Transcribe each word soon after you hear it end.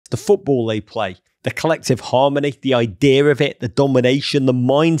the football they play, the collective harmony, the idea of it, the domination, the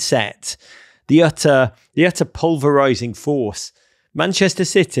mindset, the utter pulverizing force. Manchester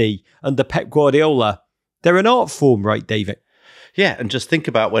City under Pep Guardiola, they're an art form, right, David? Yeah, and just think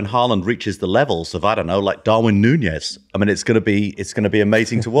about when Haaland reaches the levels of, I don't know, like Darwin Núñez. I mean, it's going to be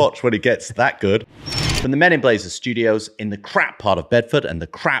amazing to watch when it gets that good. From the Men in Blazers studios in the crap part of Bedford and the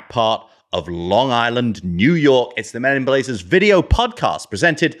crap part of Long Island, New York, it's the Men in Blazers video podcast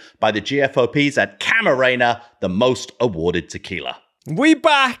presented by the GFOPs at Camarena, the Most Awarded Tequila. We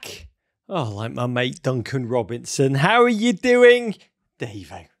back. Oh, like my mate Duncan Robinson. How are you doing,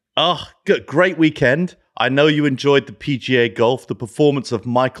 Davo? Oh, good, great weekend. I know you enjoyed the PGA Golf, the performance of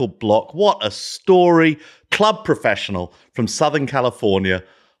Michael Block. What a story. Club professional from Southern California.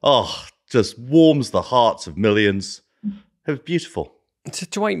 Oh, just warms the hearts of millions. It was beautiful. It's a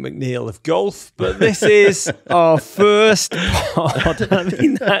Dwight McNeil of golf, but this is our first pod. I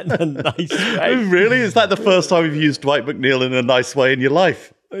mean that in a nice way. Really? Is that the first time you've used Dwight McNeil in a nice way in your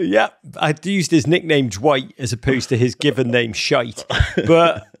life? Yeah, I'd used his nickname Dwight as opposed to his given name Shite.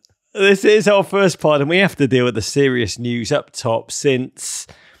 But this is our first pod, and we have to deal with the serious news up top since,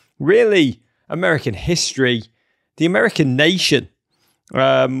 really, American history, the American nation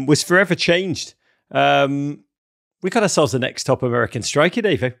was forever changed. We got ourselves the next top American striker,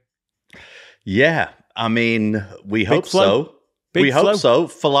 Davo. Yeah, I mean, we hope so. We hope so.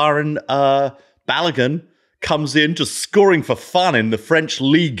 Folarin Balogun comes in just scoring for fun in the French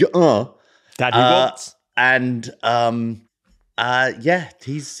Ligue 1. Daddy wants. And yeah,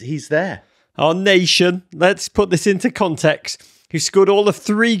 he's there. Our nation, let's put this into context, who scored all of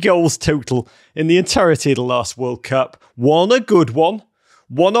 3 goals total in the entirety of the last World Cup. One a good one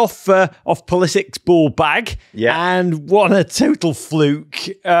off Pulisic's ball bag, and one a total fluke.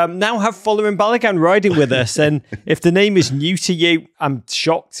 Now have Folarin Balogun riding with us, and if the name is new to you, I'm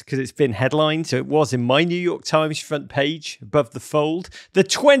shocked because it's been headlined. So it was in my New York Times front page above the fold. The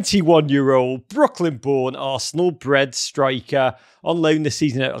 21-year-old Brooklyn-born, Arsenal-bred striker on loan this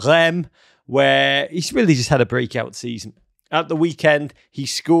season at Rennes, where he's really just had a breakout season. At the weekend, he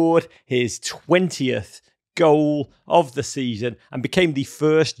scored his 20th goal of the season and became the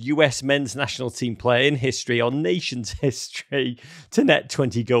first US men's national team player in history, on nation's history, to net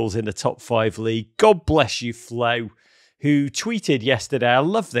 20 goals in the top 5 league. God bless you, Flo, who tweeted yesterday, I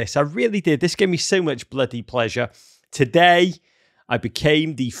love this, I really did. This gave me so much bloody pleasure. Today, I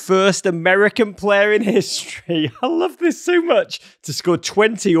became the first American player in history, I love this so much, to score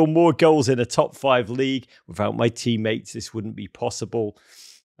 20 or more goals in a top 5 league. Without my teammates, this wouldn't be possible.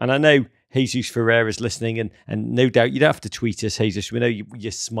 And I know Jesus Ferreira's listening, and no doubt you don't have to tweet us, Jesus. We know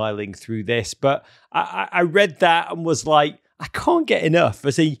you're smiling through this, but I read that and was like, I can't get enough.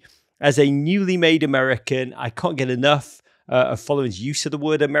 As a newly made American, I can't get enough of following use of the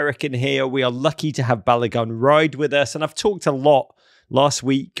word American here. We are lucky to have Balogun ride with us, and I've talked a lot last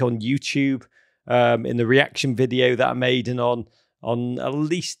week on YouTube, in the reaction video that I made, and on at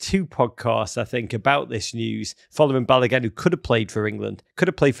least 2 podcasts, I think, about this news. Folarin Balogun, who could have played for England, could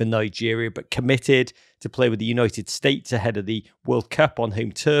have played for Nigeria, but committed to play with the United States ahead of the World Cup on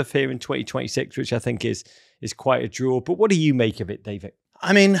home turf here in 2026, which I think is quite a draw. But what do you make of it, David?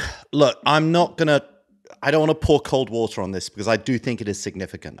 I mean, look, I don't want to pour cold water on this, because I do think it is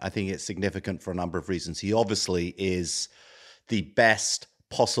significant. I think it's significant for a number of reasons. He obviously is the best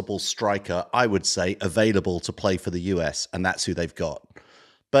possible striker, I would say, available to play for the US, and that's who they've got.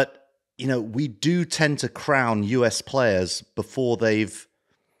 But, you know, we do tend to crown US players before they've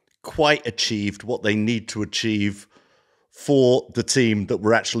quite achieved what they need to achieve for the team that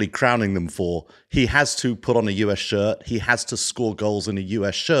we're actually crowning them for. He has to put on a US shirt. He has to score goals in a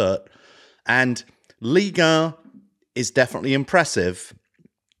US shirt. And Ligue 1 is definitely impressive.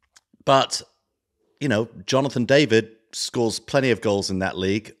 But, you know, Jonathan David scores plenty of goals in that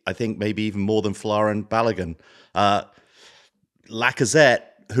league. I think maybe even more than Folarin Balogun. Lacazette,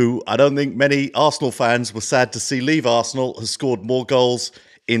 who I don't think many Arsenal fans were sad to see leave Arsenal, has scored more goals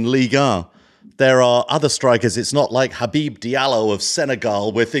in Ligue 1. There are other strikers. It's not like Habib Diallo of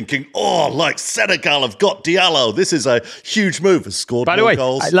Senegal. We're thinking, oh, like Senegal have got Diallo. This is a huge move. Has scored more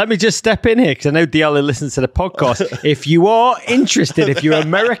goals. By the way, let me just step in here, because I know Diallo listens to the podcast. If you are interested, if you're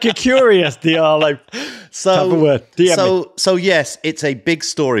America curious, Diallo, have a word. So yes, it's a big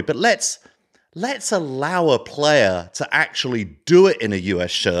story, but let's allow a player to actually do it in a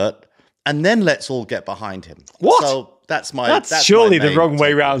US shirt, and then let's all get behind him. What? So that's surely the wrong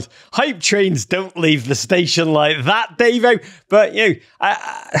way round. Hype trains don't leave the station like that, Davo. But, you know,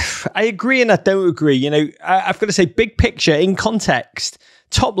 I agree and I don't agree. You know, I've got to say, big picture, in context,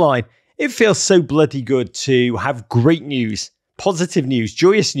 top line, it feels so bloody good to have great news positive news,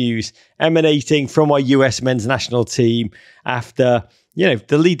 joyous news emanating from our US men's national team after,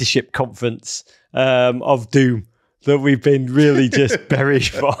 the leadership conference of doom that we've been really just buried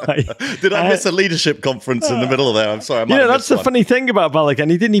by. Did I miss a leadership conference in the middle of there? I'm sorry. That's the funny thing about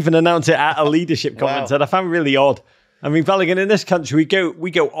Balogun. He didn't even announce it at a leadership conference, and I found it really odd. I mean, Balogun, in this country, we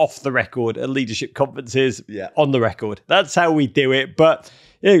go off the record at leadership conferences, on the record. That's how we do it. But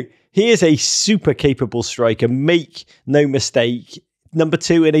he is a super capable striker. Make no mistake. Number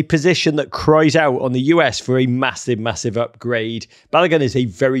 2, in a position that cries out on the US for a massive, massive upgrade. Balogun is a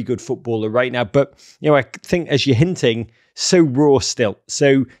very good footballer right now. But, I think, as you're hinting, so raw still.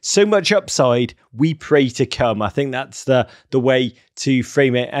 So much upside, we pray to come. I think that's the way to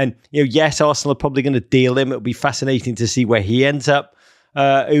frame it. And, yes, Arsenal are probably going to deal him. It'll be fascinating to see where he ends up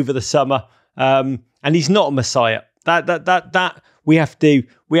over the summer. And he's not a messiah. That we have to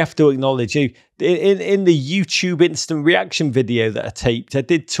acknowledge. In the YouTube instant reaction video that I taped, I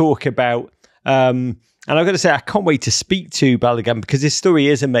did talk about, and I've got to say, I can't wait to speak to Balogun because his story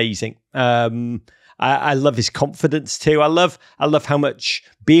is amazing. I love his confidence too. I love how much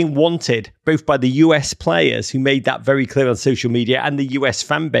being wanted, both by the US players who made that very clear on social media and the US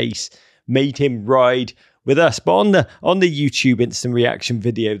fan base, made him ride with us. But on the YouTube instant reaction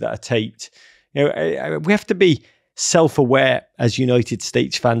video that I taped, we have to be self-aware as United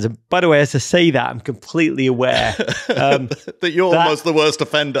States fans. And by the way, as I say that, I'm completely aware that you're almost the worst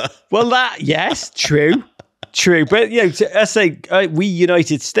offender. Well, yes, true. But, I say we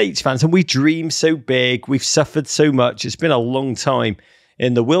United States fans, and we dream so big, we've suffered so much. It's been a long time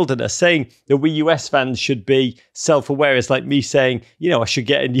in the wilderness. Saying that we US fans should be self-aware is like me saying, I should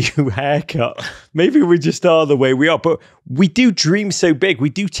get a new haircut. Maybe we just are the way we are. But we do dream so big. We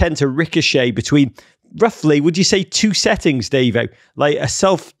do tend to ricochet between, roughly, would you say 2 settings, Davo? Like a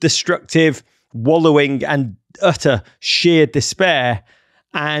self-destructive wallowing and utter sheer despair.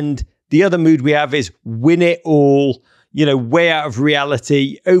 And the other mood we have is win it all, way out of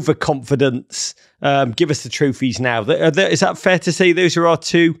reality, overconfidence, give us the trophies now. Is that fair to say those are our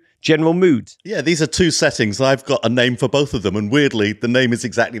 2 general moods? Yeah, these are 2 settings. I've got a name for both of them. And weirdly, the name is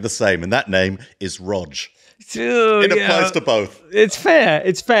exactly the same. And that name is Rog. It applies to both. It's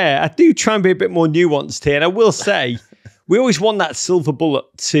fair. I do try and be a bit more nuanced here. And I will say, we always want that silver bullet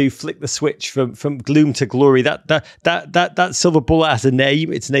to flick the switch from gloom to glory. That silver bullet has a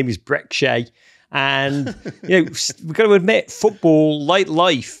name. Its name is Brek Shea. And, we've got to admit, football, like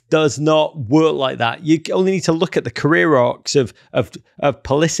life, does not work like that. You only need to look at the career arcs of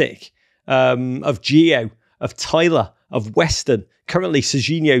Pulisic, of Gio, of Tyler, of Weston, currently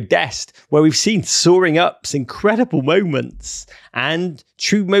Serginho Dest, where we've seen soaring ups, incredible moments, and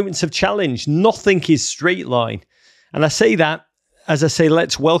true moments of challenge. Nothing is straight line. And I say that, as I say,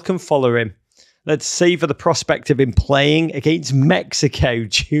 let's welcome follow him. Let's savour the prospect of him playing against Mexico,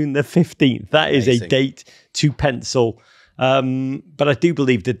 June the 15th. That is a date to pencil. But I do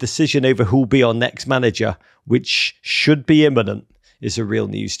believe the decision over who'll be our next manager, which should be imminent, is a real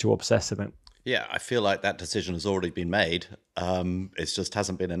news to obsess about. Yeah, I feel like that decision has already been made. It just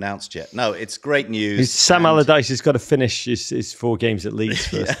hasn't been announced yet. No, it's great news. Sam Allardyce has got to finish his 4 games at Leeds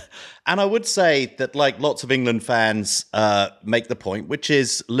first. Yeah. And I would say that, like lots of England fans make the point, which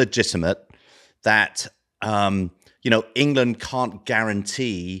is legitimate, that England can't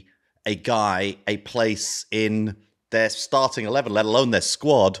guarantee a guy a place in their starting 11, let alone their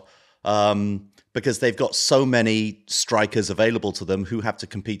squad, because they've got so many strikers available to them who have to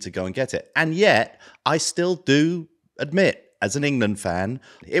compete to go and get it. And yet, I still do admit, as an England fan,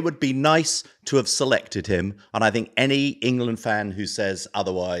 it would be nice to have selected him. And I think any England fan who says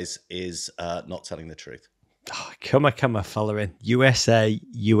otherwise is not telling the truth. Oh, come on, following. USA.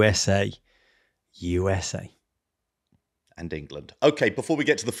 And England. Okay, before we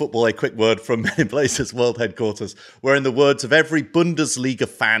get to the football, a quick word from Men in Blazers World Headquarters, where in the words of every Bundesliga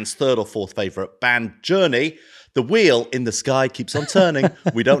fan's 3rd or 4th favourite band, Journey, the wheel in the sky keeps on turning.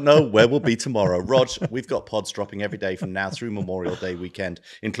 We don't know where we'll be tomorrow. Rog, we've got pods dropping every day from now through Memorial Day weekend,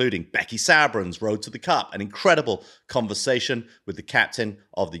 including Becky Sauerbrun's Road to the Cup, an incredible conversation with the captain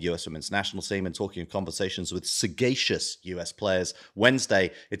of the US Women's National Team, and talking of conversations with sagacious US players.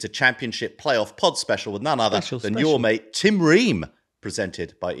 Wednesday, it's a championship playoff pod special with none other than your mate Tim Ream,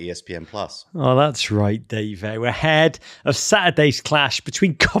 presented by ESPN+. Oh, that's right, Dave. We're ahead of Saturday's clash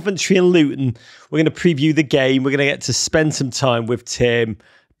between Coventry and Luton. We're going to preview the game. We're going to get to spend some time with Tim,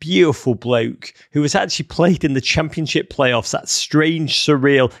 beautiful bloke, who has actually played in the Championship playoffs, that strange,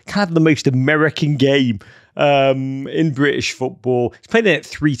 surreal, kind of the most American game in British football. He's played in it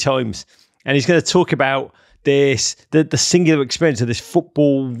 3 times, and he's going to talk about the singular experience of this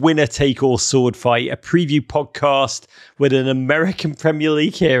football winner-take-all sword fight, a preview podcast with an American Premier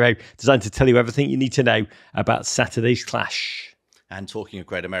League hero designed to tell you everything you need to know about Saturday's clash. And talking of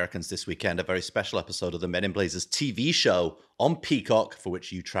great Americans this weekend, a very special episode of the Men in Blazers TV show on Peacock, for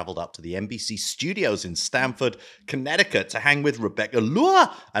which you travelled up to the NBC studios in Stamford, Connecticut, to hang with Rebecca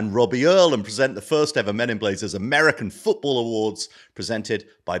Lua and Robbie Earle and present the first ever Men in Blazers American Football Awards presented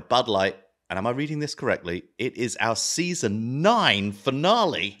by Bud Light. And am I reading this correctly? It is our season 9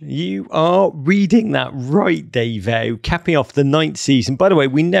 finale. You are reading that right, Davo. Capping off the 9th season. By the way,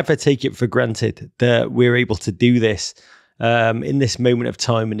 we never take it for granted that we're able to do this. In this moment of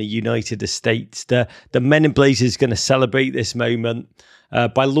time in the United States, the Men in Blazers is going to celebrate this moment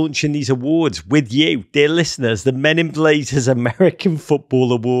by launching these awards with you, dear listeners, the Men in Blazers American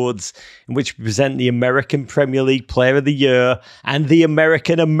Football Awards, in which we present the American Premier League Player of the Year and the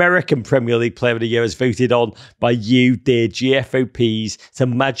American Premier League Player of the Year as voted on by you, dear GFOPs. It's a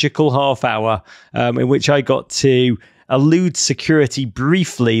magical half hour in which I got to elude security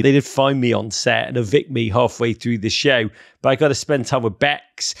briefly. They did find me on set and evict me halfway through the show, but I got to spend time with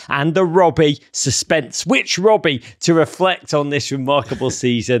Bex and the Robbie. Suspense, which Robbie, to reflect on this remarkable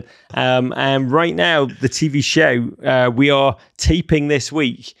season. And right now, the TV show, we are taping this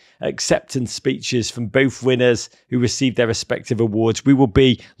week acceptance speeches from both winners who received their respective awards. We will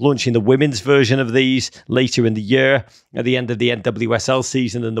be launching the women's version of these later in the year at the end of the NWSL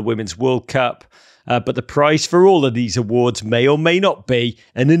season and the Women's World Cup. But the prize for all of these awards may or may not be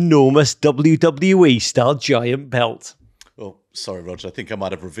an enormous WWE-style giant belt. Oh, sorry, Roger. I think I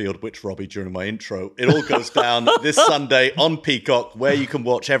might have revealed which Robbie during my intro. It all goes down this Sunday on Peacock, where you can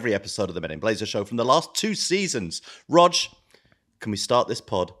watch every episode of the Men in Blazer show from the last 2 seasons. Rog, can we start this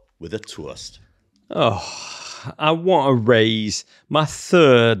pod with a toast? Oh, I want to raise my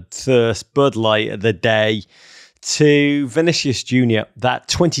third Bud Light of the day to Vinicius Jr., that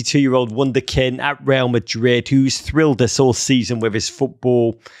 22-year-old wonderkin at Real Madrid who's thrilled us all season with his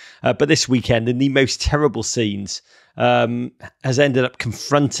football. But this weekend, in the most terrible scenes, has ended up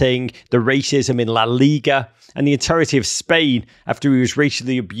confronting the racism in La Liga and the entirety of Spain after he was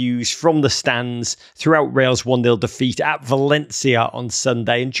racially abused from the stands throughout Real's 1-0 defeat at Valencia on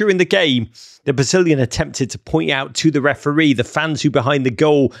Sunday. And during the game, the Brazilian attempted to point out to the referee the fans who behind the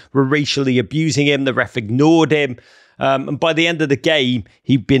goal were racially abusing him. The ref ignored him. And by the end of the game,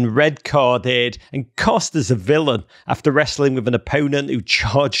 he'd been red carded and cast as a villain after wrestling with an opponent who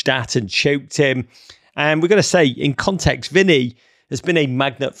charged at and choked him. And we're going to say, in context, Vinny has been a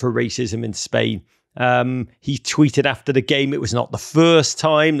magnet for racism in Spain. He tweeted after the game, it was not the first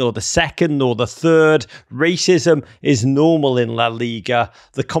time, nor the second, nor the third. Racism is normal in La Liga.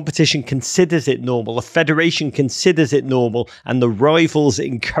 The competition considers it normal. The federation considers it normal. And the rivals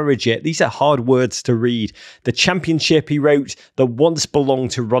encourage it. These are hard words to read. The championship, he wrote, that once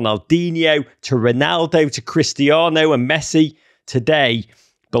belonged to Ronaldinho, to Ronaldo, to Cristiano and Messi, today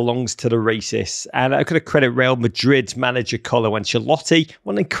belongs to the racists. And I could credit Real Madrid's manager, Carlo Ancelotti.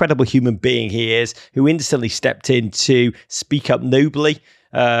 What an incredible human being he is, who instantly stepped in to speak up nobly.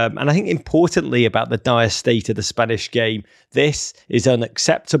 And I think importantly about the dire state of the Spanish game, this is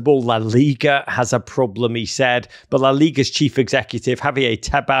unacceptable. La Liga has a problem, he said. But La Liga's chief executive, Javier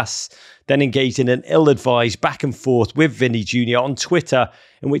Tebas, then engaged in an ill-advised back and forth with Vinny Jr. on Twitter,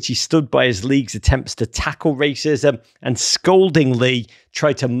 in which he stood by his league's attempts to tackle racism and scoldingly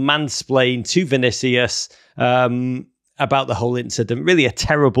tried to mansplain to Vinicius about the whole incident. Really a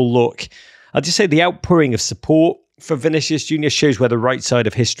terrible look. I'll just say the outpouring of support for Vinicius Jr. shows where the right side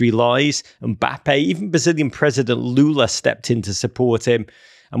of history lies. Mbappe, even Brazilian President Lula stepped in to support him.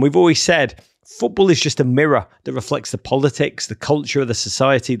 And we've always said, football is just a mirror that reflects the politics, the culture of the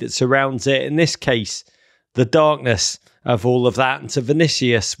society that surrounds it. In this case, the darkness of all of that. And to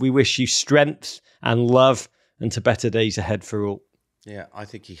Vinicius, we wish you strength and love and to better days ahead for all. Yeah, I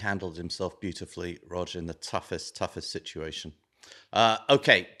think he handled himself beautifully, Roger, in the toughest situation.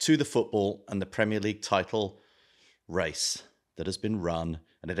 Okay, to the football and the Premier League title race that has been run,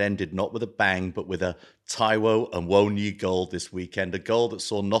 and it ended not with a bang, but with a Taiwo Awoniyi goal this weekend, a goal that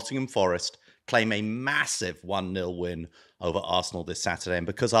saw Nottingham Forest claim a massive 1-0 win over Arsenal this Saturday. And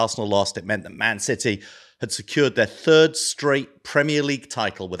because Arsenal lost, it meant that Man City had secured their 3rd straight Premier League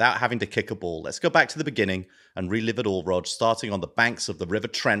title without having to kick a ball. Let's go back to the beginning and relive it all, Rog, starting on the banks of the River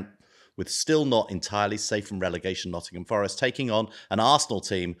Trent, with still not entirely safe from relegation Nottingham Forest taking on an Arsenal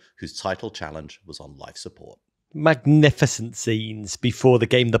team whose title challenge was on life support. Magnificent scenes before the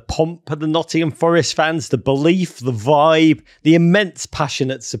game. The pomp of the Nottingham Forest fans, the belief, the vibe, the immense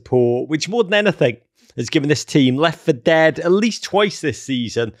passionate support, which more than anything has given this team, left for dead at least twice this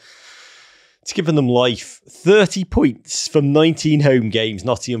season, It's given them life. 30 points from 19 home games,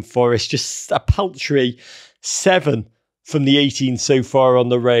 Nottingham Forest. Just a paltry 7 from the 18 so far on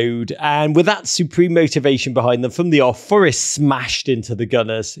the road. And with that supreme motivation behind them from the off, Forest smashed into the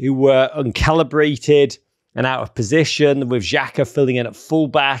Gunners, who were uncalibrated and out of position, with Xhaka filling in at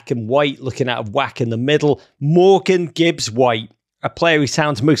fullback and White looking out of whack in the middle. Morgan Gibbs White, a player who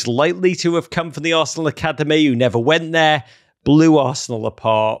sounds most likely to have come from the Arsenal Academy, who never went there, blew Arsenal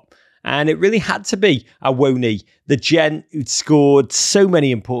apart. And it really had to be Awoniyi, the gent who'd scored so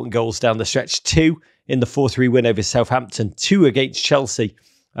many important goals down the stretch. 2 in the 4-3 win over Southampton, 2 against Chelsea.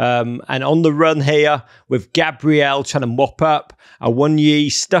 And on the run here, with Gabriel trying to mop up,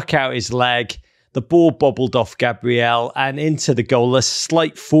 Awoniyi stuck out his leg. The ball bobbled off Gabriel and into the goal. A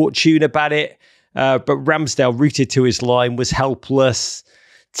slight fortune about it, but Ramsdale, rooted to his line, was helpless.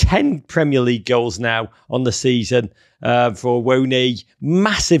 10 Premier League goals now on the season for Awoniyi.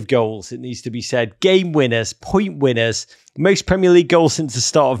 Massive goals, it needs to be said. Game winners, point winners. Most Premier League goals since the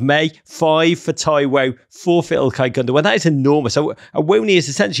start of May. 5 for Taiwo, 4 for Ilkay Gundogan. That is enormous. So Awoniyi is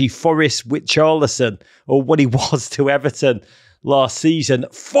essentially Forrest Richarlison, or what he was to Everton last season.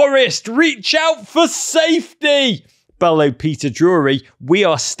 Forest, reach out for safety, bellowed Peter Drury. We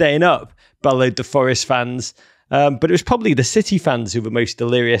are staying up, bellowed the Forest fans. But it was probably the City fans who were most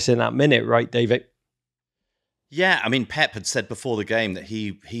delirious in that minute, right, David? Yeah, I mean, Pep had said before the game that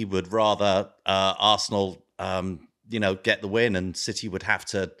he would rather Arsenal, get the win, and City would have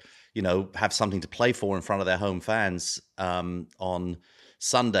to, have something to play for in front of their home fans on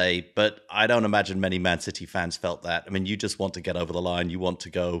Sunday. But I don't imagine many Man City fans felt that. I mean, you just want to get over the line. You want to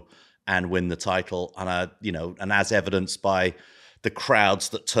go and win the title, and and as evidenced by the crowds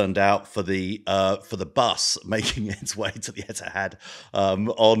that turned out for the bus making its way to the Etihad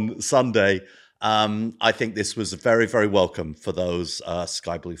on Sunday. I think this was very, very welcome for those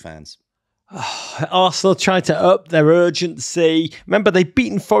Sky Blue fans. Arsenal tried to up their urgency. Remember, they'd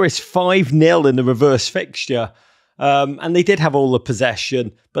beaten Forest 5-0 in the reverse fixture. And they did have all the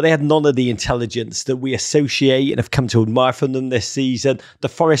possession, but they had none of the intelligence that we associate and have come to admire from them this season. The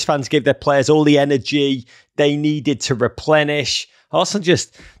Forest fans gave their players all the energy they needed to replenish. Arsenal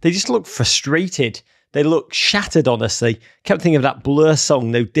just looked frustrated. They looked shattered, honestly. Kept thinking of that Blur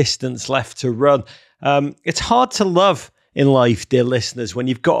song, No Distance Left to Run. It's hard to love in life, dear listeners, when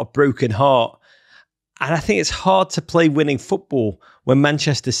you've got a broken heart. And I think it's hard to play winning football when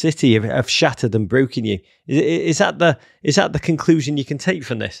Manchester City have shattered and broken you. Is that the conclusion you can take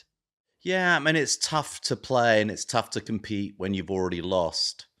from this? Yeah, I mean, it's tough to play and it's tough to compete when you've already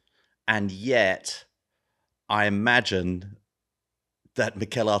lost. And yet, I imagine that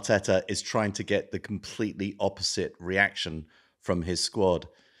Mikel Arteta is trying to get the completely opposite reaction from his squad.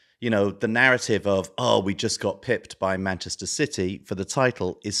 The narrative of, we just got pipped by Manchester City for the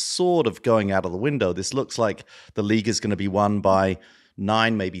title is sort of going out of the window. This looks like the league is going to be won by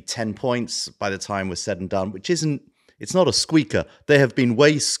 9, maybe 10 points by the time we're said and done, it's not a squeaker. There have been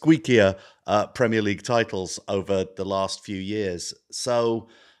way squeakier Premier League titles over the last few years. So,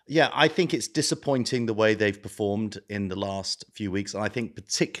 yeah, I think it's disappointing the way they've performed in the last few weeks. And I think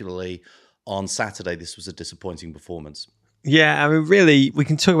particularly on Saturday, this was a disappointing performance. Yeah, I mean, really, we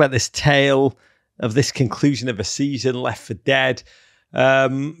can talk about this tale of this conclusion of a season left for dead.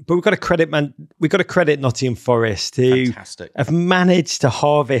 But we've got to credit Nottingham Forest, who have managed to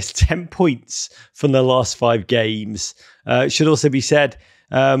harvest 10 points from their last 5 games. It should also be said,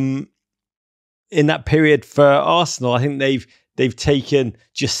 in that period for Arsenal, I think they've taken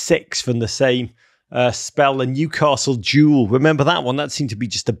just 6 from the same spell. And Newcastle duel, remember that one? That seemed to be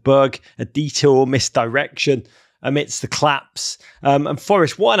just a bug, a detour, misdirection amidst the claps. And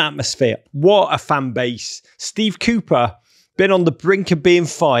Forest, what an atmosphere. What a fan base. Steve Cooper, been on the brink of being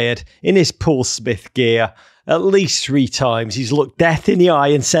fired in his Paul Smith gear at least 3 times. He's looked death in the eye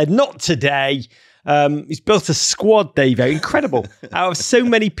and said, not today. He's built a squad, Davo. Incredible. Out of so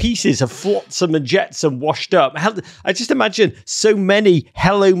many pieces of flotsam and jetsam washed up. I just imagine so many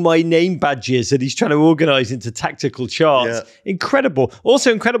hello my name badges that he's trying to organise into tactical charts. Yeah. Incredible.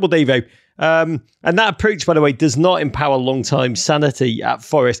 Also incredible, Davo. And that approach, by the way, does not empower long-time sanity at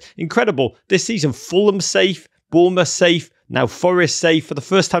Forest. Incredible. This season, Fulham safe, Bournemouth safe, now Forest safe for the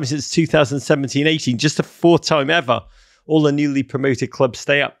first time since 2017-18, just the 4th time ever. All the newly promoted clubs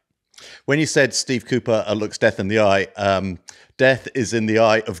stay up. When you said Steve Cooper looks death in the eye, death is in the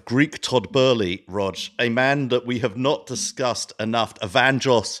eye of Greek Todd Burley, Rog, a man that we have not discussed enough,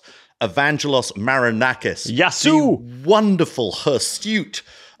 Evangelos Marinakis. Yasu! The wonderful, hirsute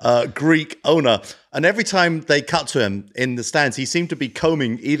Greek owner. And every time they cut to him in the stands, he seemed to be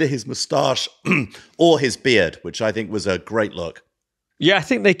combing either his moustache or his beard, which I think was a great look. Yeah, I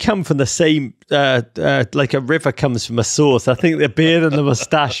think they come from the same, like a river comes from a source. I think the beard and the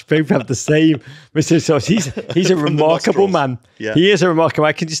moustache both have the same source. He's a remarkable man. Yeah. He is a remarkable.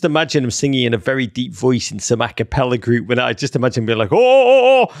 I can just imagine him singing in a very deep voice in some a cappella group. When I just imagine him being like,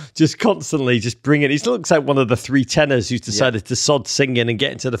 just constantly just bringing. He looks like one of the three tenors who's decided to sod singing and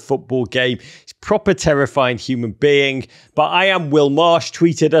get into the football game. He's a proper terrifying human being. But I am Will Marsh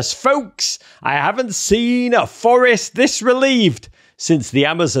tweeted us, folks, I haven't seen a Forest this relieved since the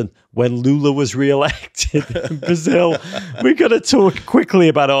Amazon when Lula was re-elected in Brazil. We're going to talk quickly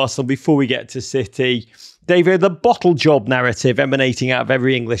about Arsenal before we get to City. David, the bottle job narrative emanating out of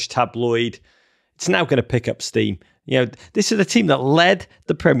every English tabloid, it's now going to pick up steam. This is a team that led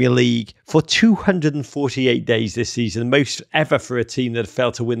the Premier League for 248 days this season, the most ever for a team that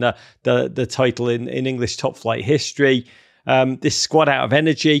failed to win the title in English top flight history. This squad out of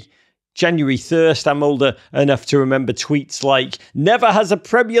energy. January 1st, I'm older enough to remember tweets like, never has a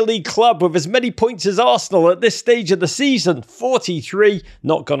Premier League club with as many points as Arsenal at this stage of the season, 43,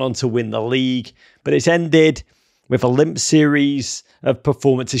 not gone on to win the league. But it's ended with a limp series of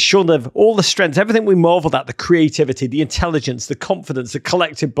performances, shorn of all the strengths, everything we marveled at, the creativity, the intelligence, the confidence, the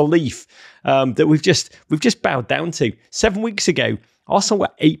collective belief that we've just bowed down to. 7 weeks ago, Arsenal were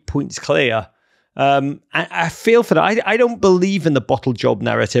 8 points clear. I feel for that. I don't believe in the bottle job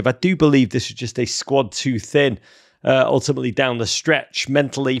narrative. I do believe this was just a squad too thin, ultimately down the stretch,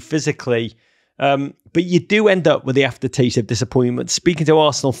 mentally, physically. But you do end up with the aftertaste of disappointment. Speaking to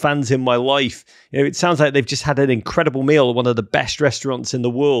Arsenal fans in my life, it sounds like they've just had an incredible meal at one of the best restaurants in the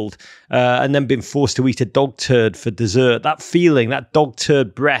world, and then been forced to eat a dog turd for dessert. That feeling, that dog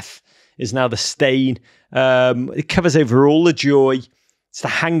turd breath, is now the stain. It covers over all the joy. It's the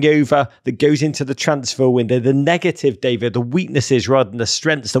hangover that goes into the transfer window, the negative, David, the weaknesses rather than the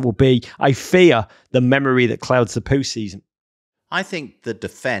strengths that will be, I fear, the memory that clouds the postseason. I think the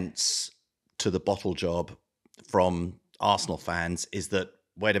defence to the bottle job from Arsenal fans is that,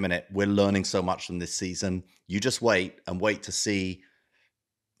 wait a minute, we're learning so much from this season. You just wait to see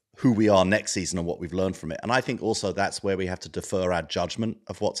who we are next season and what we've learned from it. And I think also that's where we have to defer our judgment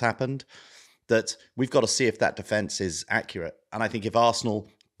of what's happened. That we've got to see if that defence is accurate. And I think if Arsenal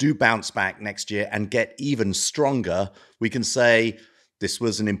do bounce back next year and get even stronger, we can say this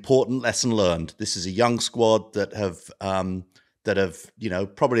was an important lesson learned. This is a young squad that have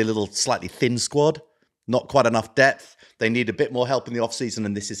probably a little slightly thin squad, not quite enough depth. They need a bit more help in the offseason,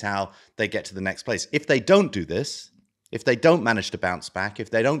 and this is how they get to the next place. If they don't do this, if they don't manage to bounce back, if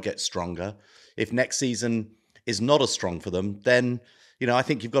they don't get stronger, if next season is not as strong for them, then I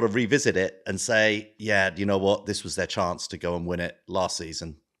think you've got to revisit it and say, yeah, you know what? This was their chance to go and win it last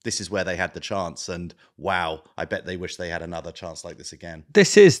season. This is where they had the chance. And wow, I bet they wish they had another chance like this again.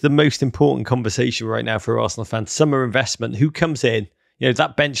 This is the most important conversation right now for Arsenal fans. Summer investment. Who comes in?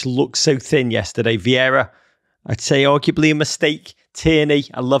 That bench looked so thin yesterday. Vieira, I'd say arguably a mistake. Tierney,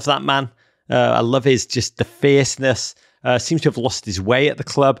 I love that man. I love just the fierceness. Seems to have lost his way at the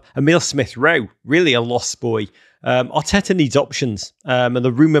club. Emile Smith-Rowe, really a lost boy. Arteta needs options, and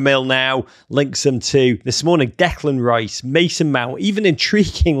the rumour mill now links them to, this morning, Declan Rice, Mason Mount, even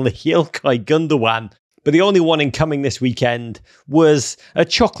intriguingly Ilkay Gundogan. But the only one incoming this weekend was a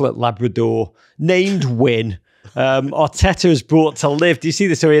chocolate Labrador named Win. Arteta has brought to live, do you see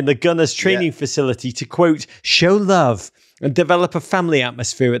this in the Gunners training facility to, quote, show love and develop a family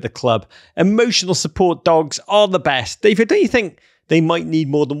atmosphere at the club. Emotional support dogs are the best. David, don't you think they might need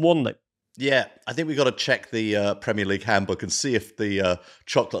more than one though? Yeah, I think we've got to check the Premier League handbook and see if the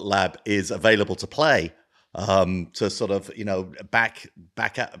Chocolate Lab is available to play to sort of, back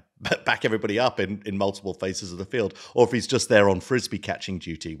everybody up in multiple phases of the field, or if he's just there on frisbee catching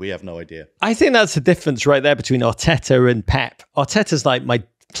duty. We have no idea. I think that's the difference right there between Arteta and Pep. Arteta's like, my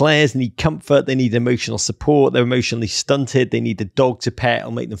players need comfort, they need emotional support, they're emotionally stunted, they need a dog to pet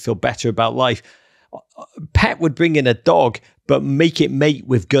or make them feel better about life. Pep would bring in a dog, but make it mate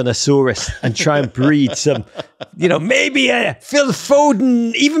with Gunnosaurus and try and breed some, maybe Phil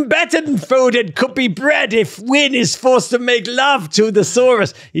Foden, even better than Foden, could be bred if Win is forced to make love to the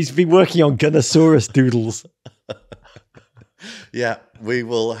Saurus. He's been working on Gunnosaurus doodles. Yeah, we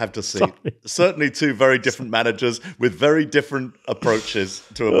will have to see. Sorry. Certainly two very different managers with very different approaches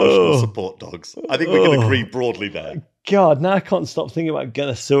to emotional support dogs. I think we can agree broadly there. God, now I can't stop thinking about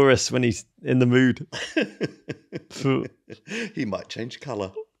Gunnosaurus when he's in the mood. He might change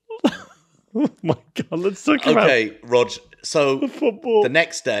colour. Oh my God, let's talk about... Okay, Rog, so the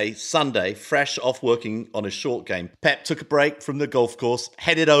next day, Sunday, fresh off working on a short game, Pep took a break from the golf course,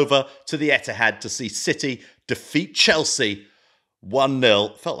 headed over to the Etihad to see City defeat Chelsea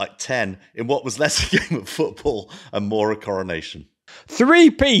 1-0, felt like 10, in what was less a game of football and more a coronation.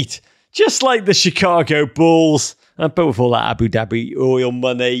 Three-peat, just like the Chicago Bulls, and both all that Abu Dhabi oil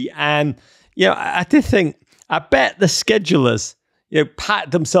money. And, I did think, I bet the schedulers,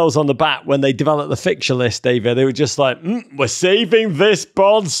 pat themselves on the back when they developed the fixture list, David. They were just like, we're saving this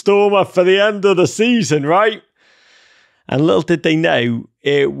barnstormer for the end of the season, right? And little did they know,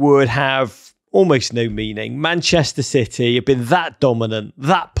 it would have almost no meaning. Manchester City have been that dominant,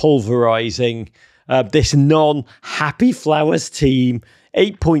 that pulverising, this non-Happy Flowers team,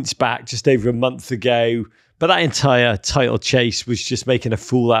 8 points back just over a month ago. But that entire title chase was just making a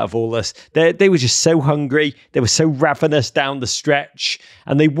fool out of all us. They were just so hungry. They were so ravenous down the stretch.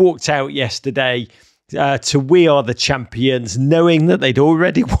 And they walked out yesterday to We Are the Champions, knowing that they'd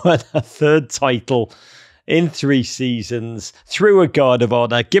already won a third title in 3 seasons through a guard of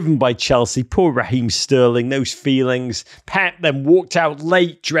honour given by Chelsea. Poor Raheem Sterling, those feelings. Pep then walked out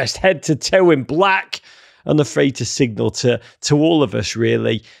late, dressed head to toe in black, unafraid to signal to all of us,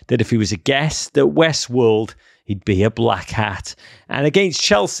 really, that if he was a guest at Westworld, he'd be a black hat. And against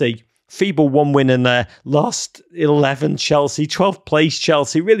Chelsea, feeble 1 win in their last 11 Chelsea, 12th place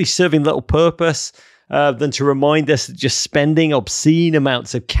Chelsea, really serving little purpose than to remind us that just spending obscene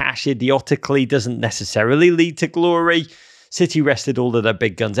amounts of cash idiotically doesn't necessarily lead to glory. City rested all of their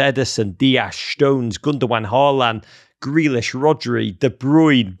big guns: Ederson, Diaz, Stones, Gundogan, Haaland, Grealish, Rodri, De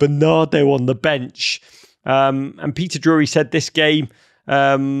Bruyne, Bernardo on the bench. And Peter Drury said this game,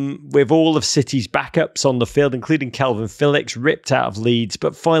 with all of City's backups on the field, including Calvin Phillips, ripped out of Leeds,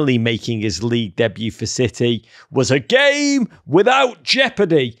 but finally making his league debut for City, was a game without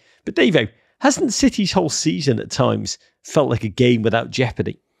jeopardy. But Davo, hasn't City's whole season at times felt like a game without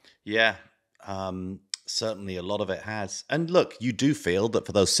jeopardy? Yeah, certainly a lot of it has. And look, you do feel that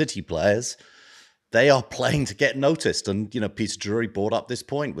for those City players, they are playing to get noticed. And, Peter Drury brought up this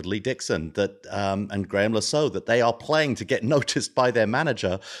point with Lee Dixon that and Graham Lasso, that they are playing to get noticed by their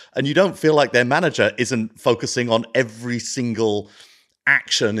manager. And you don't feel like their manager isn't focusing on every single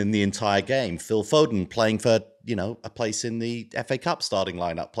action in the entire game. Phil Foden playing for, a place in the FA Cup starting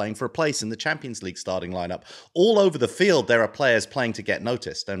lineup, playing for a place in the Champions League starting lineup. All over the field, there are players playing to get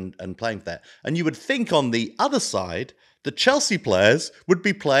noticed and playing for that. And you would think on the other side, the Chelsea players would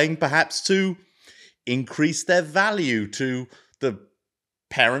be playing perhaps to increase their value to the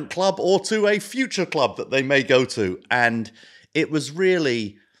parent club or to a future club that they may go to. And it was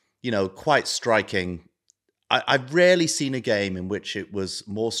really, quite striking. I've rarely seen a game in which it was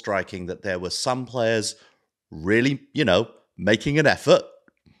more striking that there were some players really, making an effort,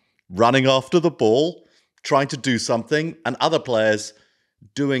 running after the ball, trying to do something, and other players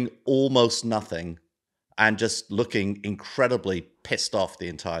doing almost nothing and just looking incredibly pissed off the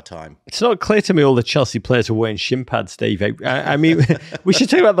entire time. It's not clear to me all the Chelsea players are wearing shin pads, Dave. I mean, we should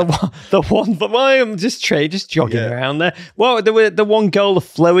talk about the one, but I'm just jogging around there. Well, there were the one goal, a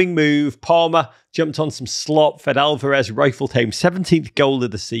flowing move. Palmer jumped on some slop, Fed Alvarez rifled home 17th goal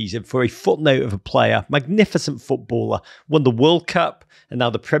of the season for a footnote of a player, magnificent footballer, won the World Cup and now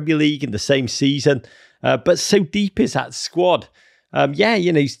the Premier League in the same season. But so deep is that squad.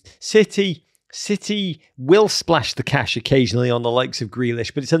 City will splash the cash occasionally on the likes of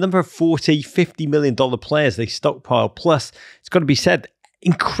Grealish, but it's a number of $40, $50 million players they stockpile. Plus, it's got to be said,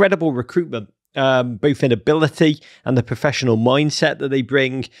 incredible recruitment, both in ability and the professional mindset that they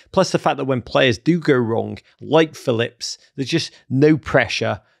bring. Plus the fact that when players do go wrong, like Phillips, there's just no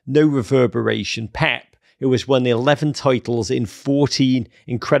pressure, no reverberation. Pep, who has won the 11 titles in 14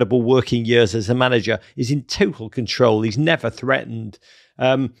 incredible working years as a manager, is in total control. He's never threatened.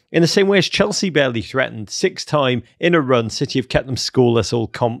 In the same way as Chelsea barely threatened, 6th time in a run, City have kept them scoreless all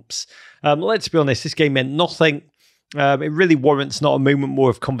comps. Let's be honest, this game meant nothing. It really warrants not a moment more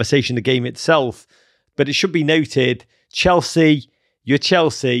of conversation, the game itself. But it should be noted, your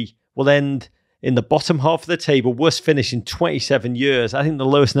Chelsea will end in the bottom half of the table, worst finish in 27 years. I think the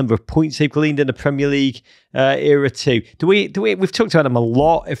lowest number of points they've gleaned in the Premier League era too. We've talked about them a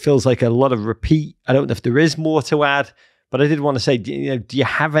lot. It feels like a lot of repeat. I don't know if there is more to add. But I did want to say, do you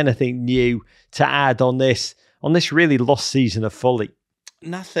have anything new to add on this really lost season of folly?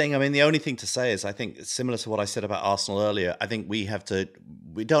 Nothing. I mean, the only thing to say is I think similar to what I said about Arsenal earlier, I think we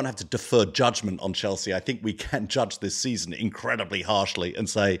don't have to defer judgment on Chelsea. I think we can judge this season incredibly harshly and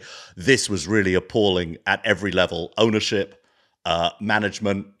say this was really appalling at every level: ownership,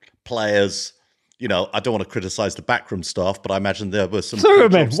 management, players. I don't want to criticize the backroom staff, but I imagine there were some...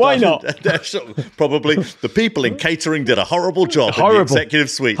 Why not? Probably the people in catering did a horrible job in the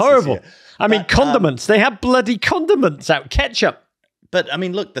executive suites. Horrible. I mean, condiments. They had bloody condiments out. Ketchup. But, I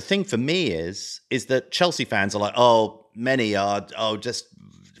mean, look, the thing for me is that Chelsea fans are like, many are just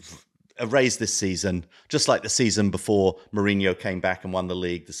erase this season, just like the season before Mourinho came back and won the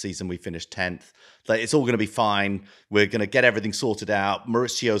league, the season we finished 10th. Like, it's all going to be fine. We're going to get everything sorted out.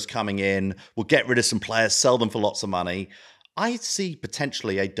 Mauricio's coming in. We'll get rid of some players, sell them for lots of money. I see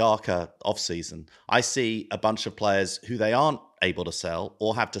potentially a darker off-season. I see a bunch of players who they aren't able to sell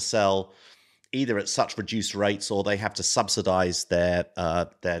or have to sell either at such reduced rates or they have to subsidize their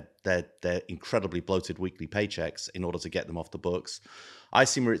incredibly bloated weekly paychecks in order to get them off the books. I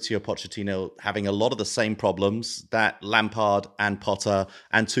see Mauricio Pochettino having a lot of the same problems that Lampard and Potter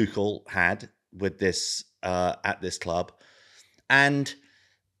and Tuchel had with this at this club. And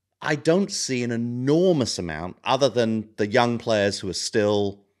I don't see an enormous amount other than the young players who are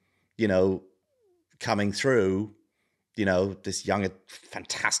still, coming through. This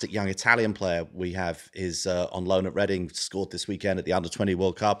fantastic young Italian player we have is on loan at Reading, scored this weekend at the Under-20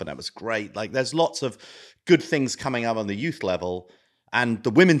 World Cup, and that was great. Like, there's lots of good things coming up on the youth level. And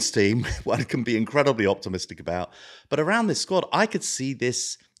the women's team, one can be incredibly optimistic about. But around this squad, I could see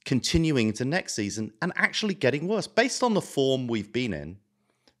this continuing into next season and actually getting worse. Based on the form we've been in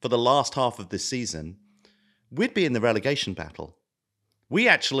for the last half of this season, we'd be in the relegation battle. We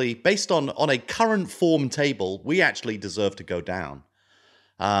actually, based on a current form table, we actually deserve to go down.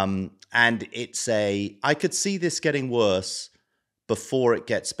 And I could see this getting worse before it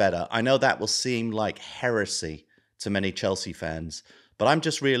gets better. I know that will seem like heresy to many Chelsea fans, but I'm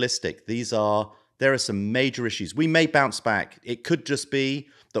just realistic. There are some major issues. We may bounce back. It could just be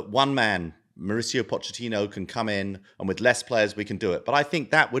that one man, Mauricio Pochettino, can come in and with less players we can do it. But I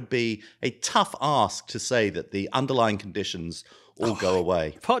think that would be a tough ask to say that the underlying conditions all go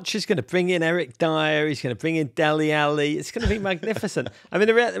away. Poch is going to bring in Eric Dyer. He's going to bring in Dele Alli. It's going to be magnificent. I mean,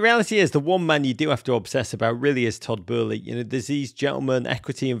 the reality is the one man you do have to obsess about really is Todd Boehly. There's these gentlemen,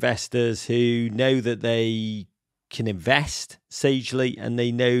 equity investors, who know that they can invest sagely and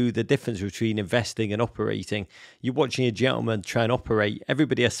they know the difference between investing and operating. You're watching a gentleman try and operate.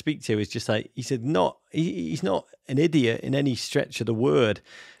 Everybody I speak to is just like, he's not an idiot in any stretch of the word,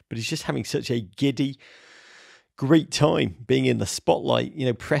 but he's just having such a giddy, great time being in the spotlight,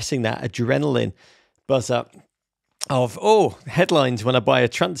 pressing that adrenaline buzz up of, headlines when I buy a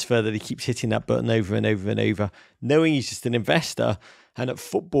transfer, that he keeps hitting that button over and over and over, knowing he's just an investor. And at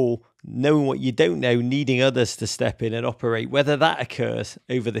football, knowing what you don't know, needing others to step in and operate. Whether that occurs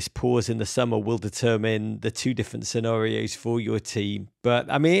over this pause in the summer will determine the two different scenarios for your team.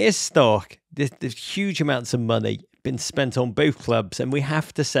 But I mean, it is stark. There's huge amounts of money been spent on both clubs. And we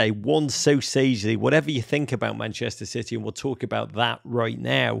have to say, one so sagely, whatever you think about Manchester City, and we'll talk about that right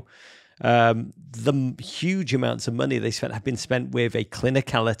now, the huge amounts of money they spent have been spent with a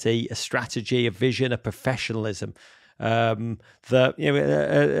clinicality, a strategy, a vision, a professionalism. David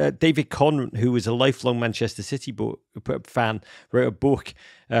Conn, who was a lifelong Manchester City fan, wrote a book,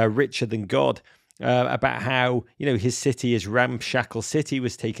 Richer Than God, about how, his city, his ramshackle city,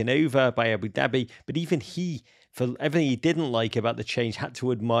 was taken over by Abu Dhabi. But even he, for everything he didn't like about the change, had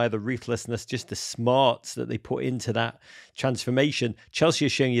to admire the ruthlessness, just the smarts that they put into that transformation. Chelsea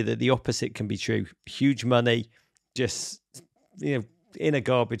is showing you that the opposite can be true. Huge money, just, in a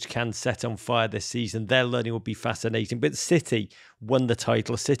garbage can, set on fire this season. Their learning will be fascinating. But City won the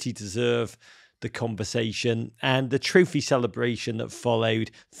title. City deserve the conversation. And the trophy celebration that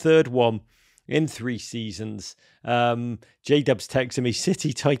followed, third one in 3 seasons. J-Dub's texting me,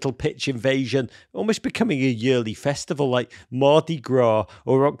 City title pitch invasion, almost becoming a yearly festival like Mardi Gras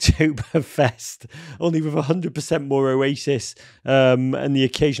or Oktoberfest, only with 100% more Oasis and the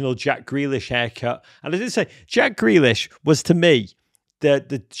occasional Jack Grealish haircut. And I did say, Jack Grealish was, to me,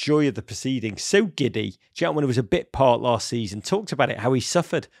 the joy of the proceedings. So giddy. Gentleman who was a bit part last season talked about it, how he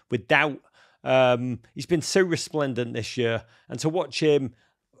suffered with doubt. He's been so resplendent this year. And to watch him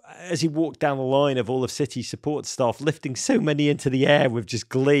as he walked down the line of all of City's support staff, lifting so many into the air with just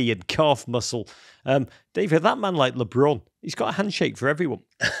glee and calf muscle. David, that man like LeBron, he's got a handshake for everyone.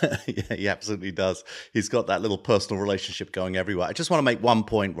 Yeah, he absolutely does. He's got that little personal relationship going everywhere. I just want to make one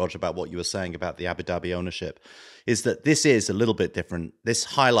point, Roger, about what you were saying about the Abu Dhabi ownership, is that this is a little bit different. This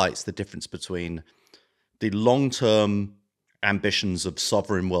highlights the difference between the long-term ambitions of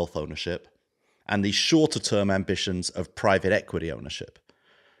sovereign wealth ownership and the shorter-term ambitions of private equity ownership.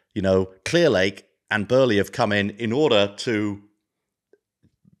 Clearlake and Burley have come in order to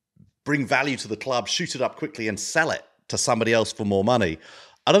bring value to the club, shoot it up quickly and sell it to somebody else for more money.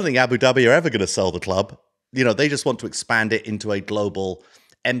 I don't think Abu Dhabi are ever going to sell the club. They just want to expand it into a global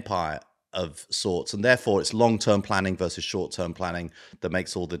empire of sorts. And therefore, it's long-term planning versus short-term planning that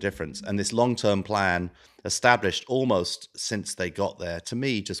makes all the difference. And this long-term plan, established almost since they got there, to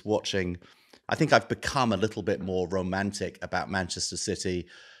me, just watching I think I've become a little bit more romantic about Manchester City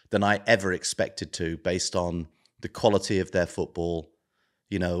than I ever expected to, based on the quality of their football.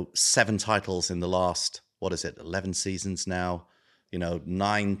 7 titles in the last, 11 seasons now.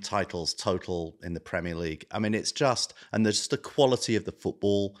 9 titles total in the Premier League. I mean, it's just, and there's just the quality of the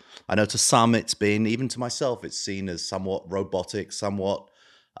football. I know to some it's been, even to myself, it's seen as somewhat robotic, somewhat,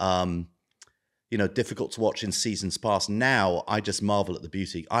 difficult to watch in seasons past. Now, I just marvel at the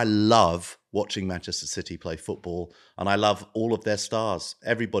beauty. I love watching Manchester City play football, and I love all of their stars.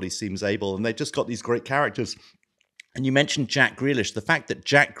 Everybody seems able, and they've just got these great characters. And you mentioned Jack Grealish. The fact that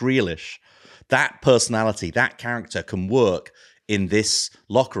Jack Grealish, that personality, that character can work in this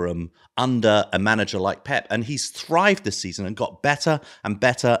locker room under a manager like Pep. And he's thrived this season and got better and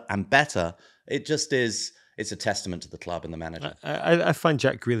better and better. It just is, it's a testament to the club and the manager. I find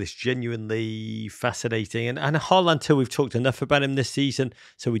Jack Grealish genuinely fascinating. And Haaland, too, we've talked enough about him this season,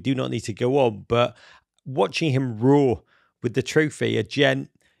 so we do not need to go on. But watching him roar with the trophy, a gent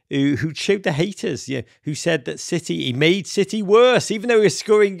who showed the haters, who said that he made City worse, even though he was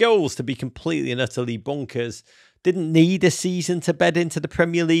scoring goals, to be completely and utterly bonkers. Didn't need a season to bed into the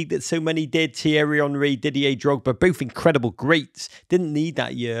Premier League that so many did. Thierry Henry, Didier Drogba, both incredible greats. Didn't need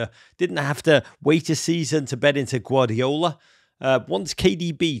that year. Didn't have to wait a season to bed into Guardiola. Once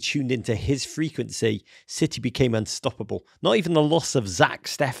KDB tuned into his frequency, City became unstoppable. Not even the loss of Zach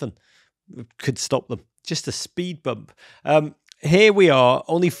Steffen could stop them. Just a speed bump. Here we are.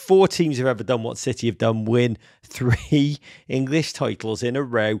 Only 4 teams have ever done what City have done, win 3 English titles in a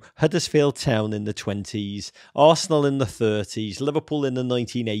row. Huddersfield Town in the 20s, Arsenal in the 30s, Liverpool in the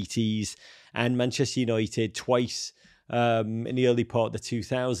 1980s, and Manchester United twice in the early part of the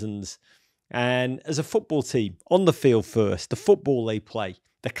 2000s. And as a football team, on the field first, the football they play,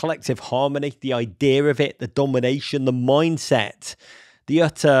 the collective harmony, the idea of it, the domination, the mindset, the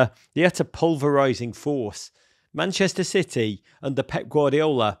utter pulverizing force. Manchester City under Pep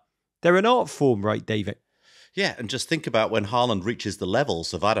Guardiola, they're an art form, right, David? Yeah, and just think about when Haaland reaches the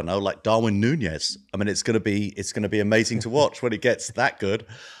levels of, I don't know, like Darwin Núñez. I mean, it's going to be amazing to watch when it gets that good.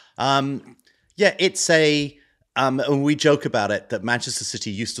 It's and we joke about it that Manchester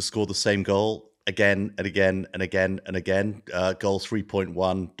City used to score the same goal again and again and again and again. Goal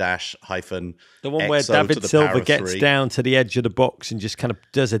 3.1- the one where David Silva gets down to the edge of the box and just kind of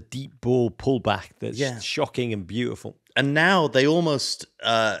does a deep ball pullback that's shocking and beautiful. And now they almost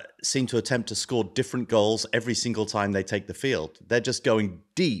seem to attempt to score different goals every single time they take the field. They're just going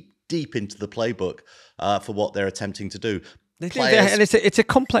deep into the playbook for what they're attempting to do. And it's a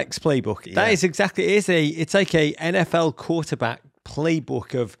complex playbook. Yeah. That is exactly it's like a NFL quarterback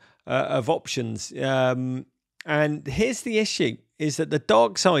playbook of options. And here's the issue, is that the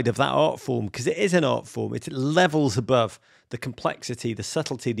dark side of that art form, because it is an art form, it's levels above the complexity, the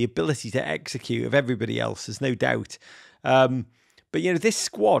subtlety, the ability to execute of everybody else, there's no doubt. But, this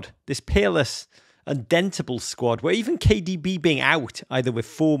squad, this peerless, undentable squad, where even KDB being out, either with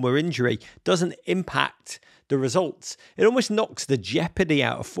form or injury, doesn't impact the results. It almost knocks the jeopardy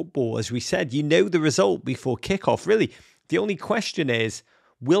out of football. As we said, the result before kickoff. Really, the only question is,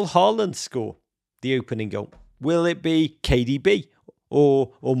 will Haaland score the opening goal? Will it be KDB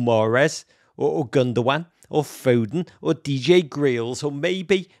or Mahrez or Gundogan or Foden or DJ Grealish, or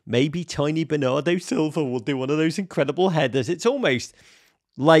maybe tiny Bernardo Silva will do one of those incredible headers? It's almost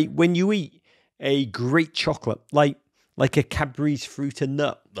like when you eat a great chocolate, like a Cadbury's fruit and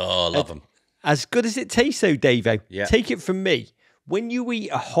nut. Oh, I love them. As good as it tastes, though, Davo, take it from me. When you eat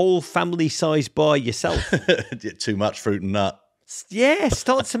a whole family-sized bar yourself... Too much fruit and nut. Yeah, it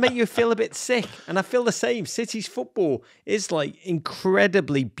starts to make you feel a bit sick. And I feel the same. City's football is like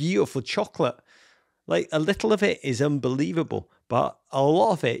incredibly beautiful chocolate. Like a little of it is unbelievable, but a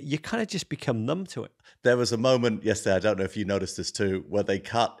lot of it, you kind of just become numb to it. There was a moment yesterday, I don't know if you noticed this too, where they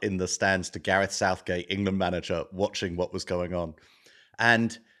cut in the stands to Gareth Southgate, England manager, watching what was going on.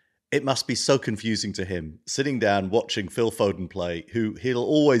 And it must be so confusing to him, sitting down watching Phil Foden play, who he'll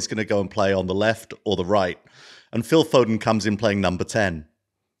always going to go and play on the left or the right. And Phil Foden comes in playing number 10,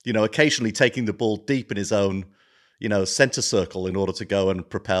 occasionally taking the ball deep in his own, centre circle in order to go and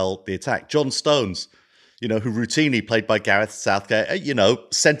propel the attack. John Stones, who routinely played by Gareth Southgate,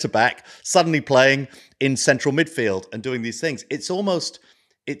 centre back, suddenly playing in central midfield and doing these things.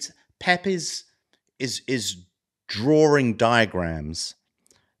 Pep is drawing diagrams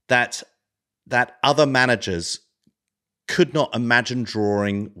that other managers could not imagine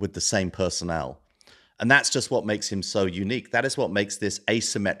drawing with the same personnel. And that's just what makes him so unique. That is what makes this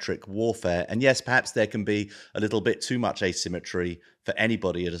asymmetric warfare. And yes, perhaps there can be a little bit too much asymmetry for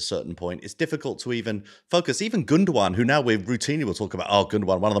anybody at a certain point. It's difficult to even focus. Even Gundogan, who now we routinely will talk about, oh,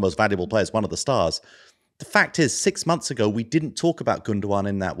 Gundogan, one of the most valuable players, one of the stars. The fact is, 6 months ago, we didn't talk about Gundogan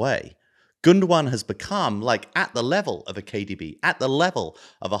in that way. Gundogan has become like at the level of a KDB, at the level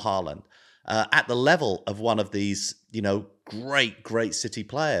of a Haaland, at the level of one of these, great City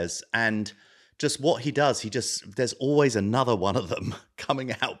players. And just what he does, there's always another one of them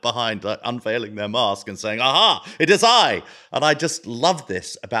coming out behind, like unveiling their mask and saying, aha, it is I. And I just love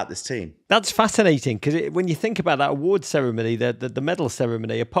this about this team. That's fascinating because when you think about that award ceremony, the medal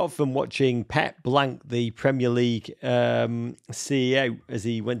ceremony, apart from watching Pep blank the Premier League CEO as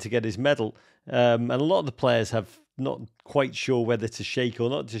he went to get his medal, and a lot of the players have not quite sure whether to shake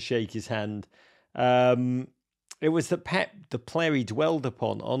or not to shake his hand. It was that Pep, the player he dwelled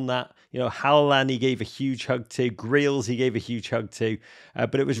upon on that, Haaland he gave a huge hug to, Greals he gave a huge hug to,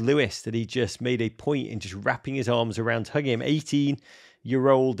 but it was Lewis that he just made a point in just wrapping his arms around, hugging him.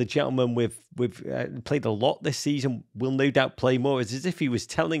 18-year-old, the gentleman we've played a lot this season, will no doubt play more. It's as if he was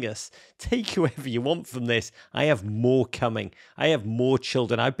telling us, take whoever you want from this. I have more coming. I have more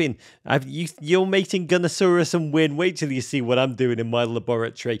children. You're mating Gunnosaurus and Win. Wait till you see what I'm doing in my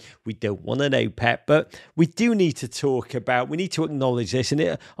laboratory. We don't want to know, Pep, but we do need to we need to acknowledge this, and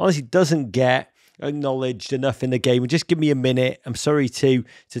it honestly doesn't get acknowledged enough in the game. Just give me a minute. I'm sorry to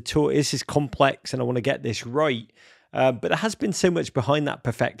talk. This is complex and I want to get this right. But there has been so much behind that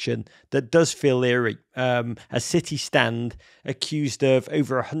perfection that does feel eerie. As City stand accused of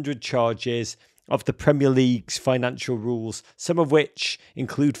over 100 charges of the Premier League's financial rules, some of which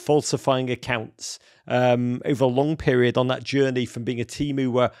include falsifying accounts over a long period on that journey from being a team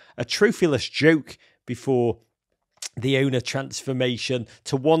who were a trophyless joke before the owner transformation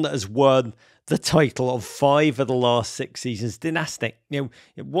to one that has won the title of 5 of the last 6 seasons. Dynastic.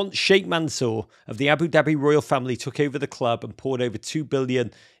 Once Sheikh Mansour of the Abu Dhabi royal family took over the club and poured over 2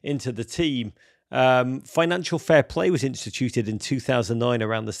 billion into the team, financial fair play was instituted in 2009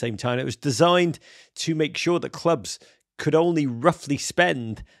 around the same time. It was designed to make sure that clubs could only roughly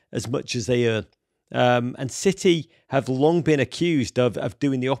spend as much as they earn. And City have long been accused of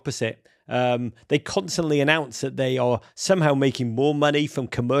doing the opposite. They constantly announce that they are somehow making more money from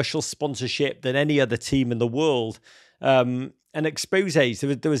commercial sponsorship than any other team in the world. And exposés,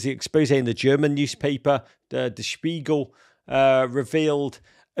 there was the expose in the German newspaper, the Spiegel, revealed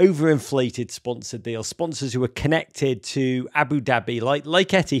overinflated sponsor deals, sponsors who were connected to Abu Dhabi, like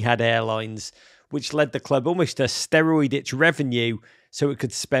Etihad Airlines, which led the club almost to steroid its revenue so it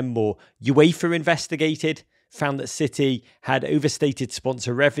could spend more. UEFA investigated, found that City had overstated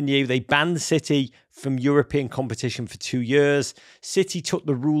sponsor revenue. They banned City from European competition for 2 years. City took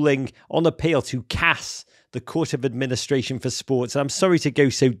the ruling on appeal to CAS, the Court of Administration for Sports. And I'm sorry to go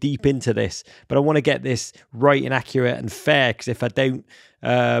so deep into this, but I want to get this right and accurate and fair, because if I don't,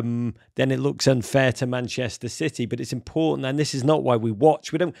 then it looks unfair to Manchester City. But it's important, and this is not why we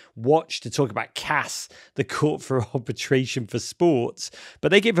watch. We don't watch to talk about CAS, the Court for Arbitration for Sports, but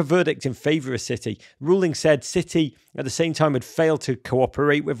they gave a verdict in favour of City. Ruling said City, at the same time, had failed to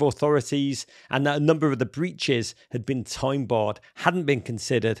cooperate with authorities, and that a number of the breaches had been time-barred, hadn't been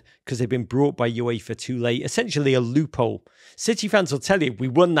considered because they'd been brought by UEFA too late. Essentially a loophole. City fans will tell you, we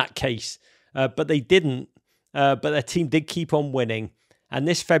won that case, but they didn't. But their team did keep on winning. And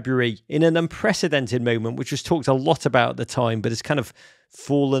this February, in an unprecedented moment, which was talked a lot about at the time, but has kind of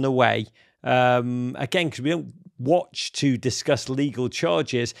fallen away, again, because we don't watch to discuss legal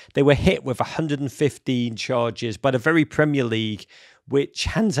charges, they were hit with 115 charges by the very Premier League, which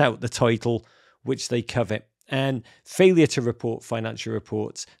hands out the title which they covet. And failure to report financial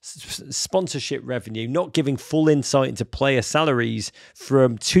reports, sponsorship revenue, not giving full insight into player salaries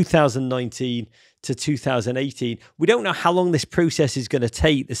from 2019 to 2018. We don't know how long this process is going to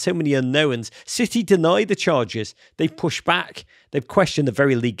take. There's so many unknowns. City deny the charges. They've pushed back. They've questioned the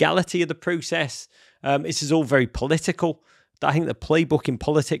very legality of the process. This is all very political. I think the playbook in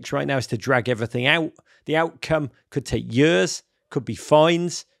politics right now is to drag everything out. The outcome could take years, could be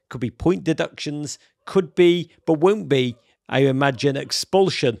fines, could be point deductions, could be, but won't be, I imagine,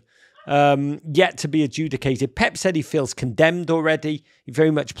 expulsion. Yet to be adjudicated. Pep said he feels condemned already. He very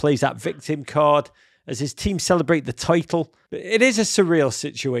much plays that victim card as his team celebrate the title. It is a surreal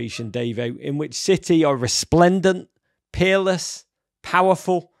situation, Davo, in which City are resplendent, peerless,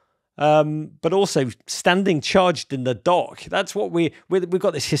 powerful, but also standing charged in the dock. That's what we've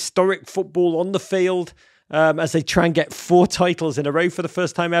got, this historic football on the field as they try and get 4 titles in a row for the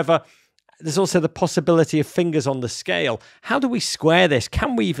first time ever. there's also the possibility of fingers on the scale. How do we square this?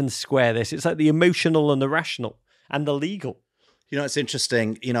 Can we even square this? It's like the emotional and the rational and the legal. It's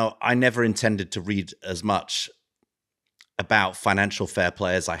interesting. I never intended to read as much about financial fair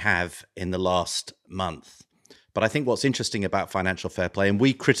play as I have in the last month. But I think what's interesting about financial fair play, and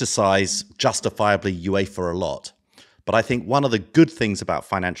we criticize justifiably UEFA a lot, but I think one of the good things about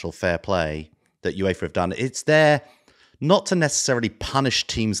financial fair play that UEFA have done, it's there not to necessarily punish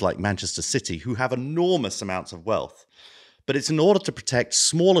teams like Manchester City, who have enormous amounts of wealth, but it's in order to protect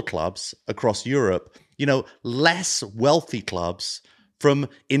smaller clubs across Europe, less wealthy clubs from,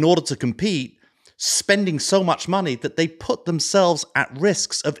 in order to compete, spending so much money that they put themselves at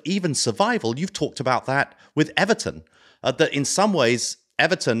risks of even survival. You've talked about that with Everton, that in some ways,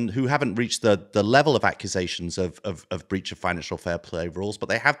 Everton, who haven't reached the level of accusations of breach of financial fair play rules, but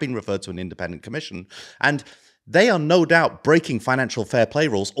they have been referred to an independent commission, and they are no doubt breaking financial fair play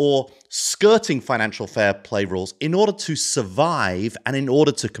rules or skirting financial fair play rules in order to survive and in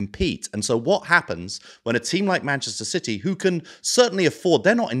order to compete. And so what happens when a team like Manchester City, who can certainly afford,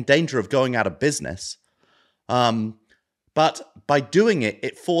 they're not in danger of going out of business, but by doing it,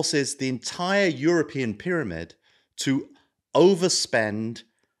 it forces the entire European pyramid to overspend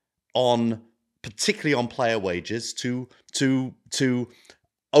on, particularly on player wages, to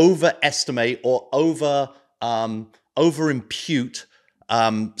overestimate or over-impute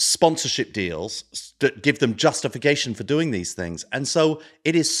sponsorship deals that give them justification for doing these things. And so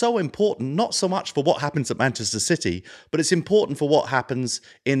it is so important, not so much for what happens at Manchester City, but it's important for what happens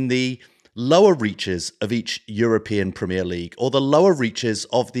in the lower reaches of each European Premier League or the lower reaches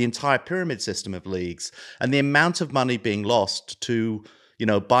of the entire pyramid system of leagues. And the amount of money being lost to,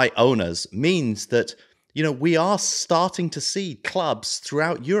 by owners means that, we are starting to see clubs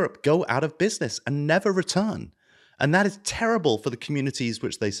throughout Europe go out of business and never return. And that is terrible for the communities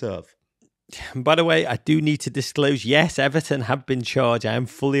which they serve. By the way, I do need to disclose, yes, Everton have been charged. I am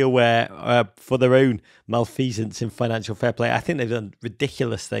fully aware for their own malfeasance in financial fair play. I think they've done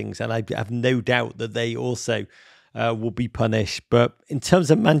ridiculous things, and I have no doubt that they also will be punished. But in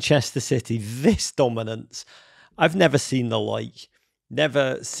terms of Manchester City, this dominance, I've never seen the like.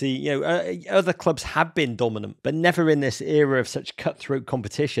 Never see, other clubs have been dominant, but never in this era of such cutthroat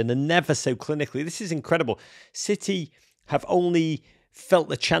competition and never so clinically. This is incredible. City have only felt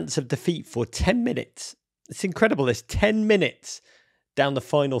the chance of defeat for 10 minutes. It's incredible. It's 10 minutes down the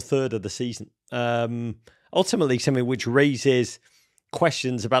final third of the season. Ultimately, something which raises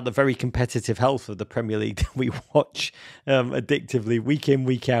questions about the very competitive health of the Premier League that we watch addictively week in,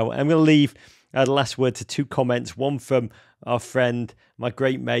 week out. I'm going to leave the last word to two comments. One from our friend, my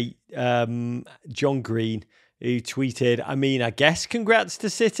great mate, John Green, who tweeted, I guess congrats to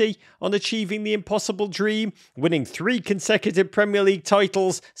City on achieving the impossible dream, winning 3 consecutive Premier League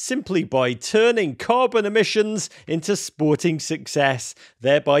titles simply by turning carbon emissions into sporting success,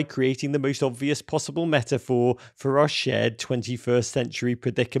 thereby creating the most obvious possible metaphor for our shared 21st century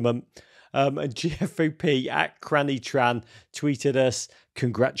predicament. And GFOP at Crannytran tweeted us,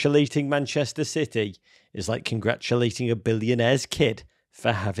 congratulating Manchester City is like congratulating a billionaire's kid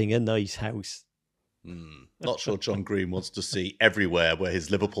for having a nice house. Not sure John Green wants to see everywhere where his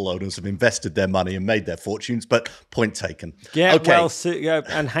Liverpool owners have invested their money and made their fortunes, but point taken. Yeah, okay. Well,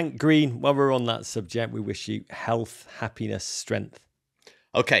 and Hank Green, while we're on that subject, we wish you health, happiness, strength.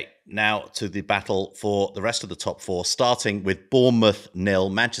 Okay, now to the battle for the rest of the top 4, starting with Bournemouth 0,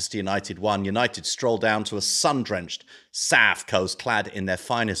 Manchester United 1. United stroll down to a sun-drenched South Coast clad in their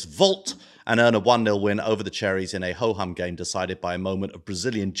finest vault and earn a 1-0 win over the Cherries in a ho-hum game decided by a moment of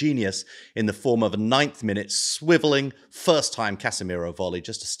Brazilian genius in the form of a 9th-minute swivelling first-time Casemiro volley.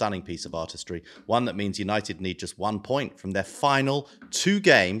 Just a stunning piece of artistry. One that means United need just 1 point from their final 2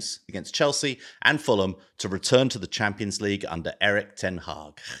 games against Chelsea and Fulham to return to the Champions League under Erik ten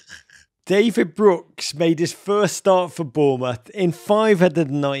Hag. David Brooks made his first start for Bournemouth in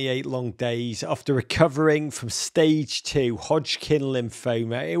 598 long days after recovering from stage 2 Hodgkin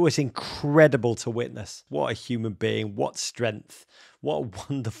lymphoma. It was incredible to witness. What a human being, what strength, what a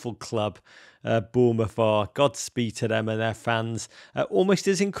wonderful club Bournemouth are. Godspeed to them and their fans. Almost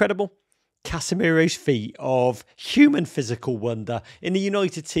as incredible, Casemiro's feat of human physical wonder in the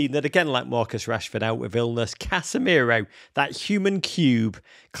United team that, again, like Marcus Rashford out with illness, Casemiro, that human cube,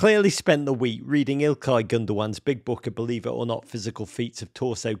 clearly spent the week reading Ilkay Gundogan's big book of, believe it or not, physical feats of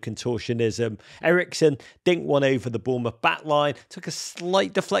torso contortionism. Eriksen dinked one over the Bournemouth backline, took a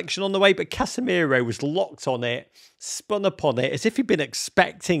slight deflection on the way, but Casemiro was locked on it, spun upon it as if he'd been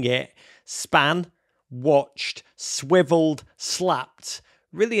expecting it, span, watched, swiveled, slapped,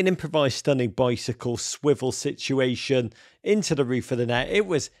 really an improvised stunning bicycle swivel situation into the roof of the net. It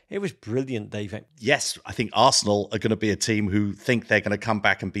was brilliant, David. Yes, I think Arsenal are going to be a team who think they're going to come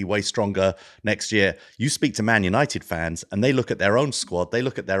back and be way stronger next year. You speak to Man United fans and they look at their own squad, they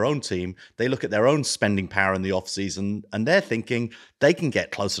look at their own team, they look at their own spending power in the off-season, and they're thinking they can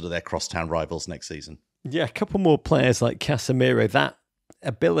get closer to their crosstown rivals next season. Yeah, a couple more players like Casemiro, that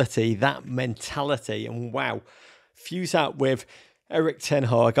ability, that mentality, and wow, fuse that with Erik ten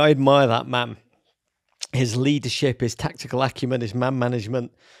Hag. I admire that man. His leadership, his tactical acumen, his man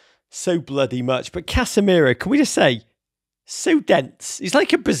management, so bloody much. But Casemiro, can we just say, so dense. He's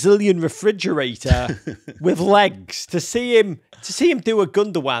like a Brazilian refrigerator with legs. To see him do a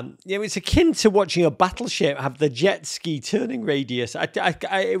Gundogan, it's akin to watching a battleship have the jet ski turning radius.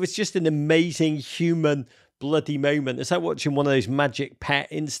 It was just an amazing human bloody moment. It's like watching one of those magic pet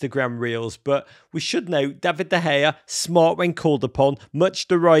Instagram reels. But we should note, David De Gea, smart when called upon, much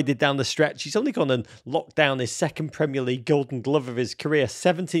derided down the stretch. He's only gone and locked down his second Premier League Golden Glove of his career,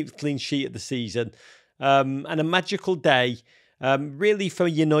 17th clean sheet of the season. And a magical day, really for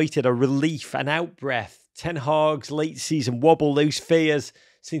United, a relief, an out-breath. Ten Hag's late season wobble, those fears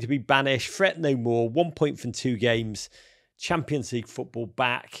seem to be banished. Fret no more, 1 point from 2 games. Champions League football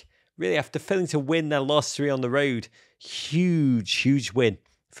back. Really, after failing to win their last 3 on the road, huge win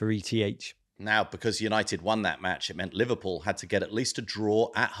for ETH. Now, because United won that match, it meant Liverpool had to get at least a draw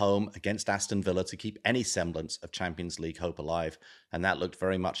at home against Aston Villa to keep any semblance of Champions League hope alive. And that looked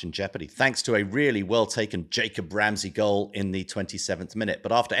very much in jeopardy, thanks to a really well-taken Jacob Ramsey goal in the 27th minute.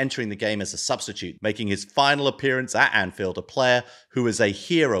 But after entering the game as a substitute, making his final appearance at Anfield, a player who is a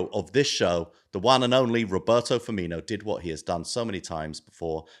hero of this show, the one and only Roberto Firmino, did what he has done so many times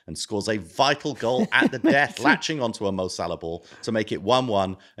before and scores a vital goal at the death, latching onto a Mo Salah ball to make it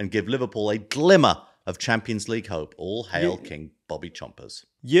 1-1 and give Liverpool a glimmer of Champions League hope. All hail King Bobby Chompers.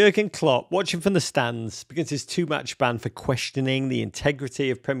 Jurgen Klopp, watching from the stands, begins his 2-match ban for questioning the integrity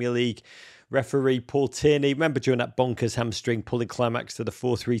of Premier League referee Paul Tierney. Remember during that bonkers hamstring pulling climax to the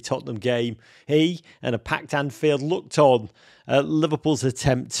 4-3 Tottenham game, he and a packed Anfield looked on at Liverpool's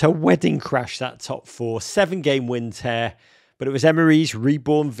attempt to wedding crash that top 4. 7-game win tear, but it was Emery's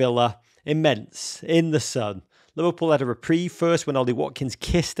reborn Villa, immense, in the sun. Liverpool had a reprieve first when Ollie Watkins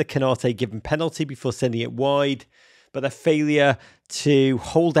kissed the Canate given penalty before sending it wide, but their failure to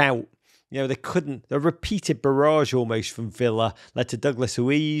hold out, they couldn't. The repeated barrage almost from Villa led to Douglas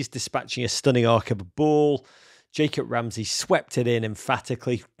Luiz dispatching a stunning arc of a ball. Jacob Ramsey swept it in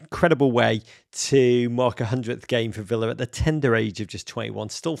emphatically. Incredible way to mark a 100th game for Villa at the tender age of just 21.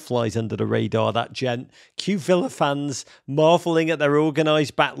 Still flies under the radar, that gent. Cue Villa fans marvelling at their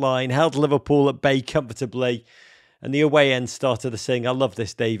organised back line, held Liverpool at bay comfortably. And the away end started to sing, I love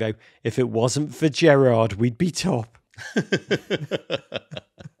this, Davo, if it wasn't for Gerrard, we'd be top.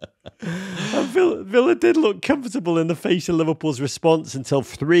 Villa did look comfortable in the face of Liverpool's response until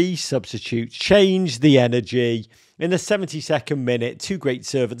 3 substitutes changed the energy. In the 72nd minute, 2 great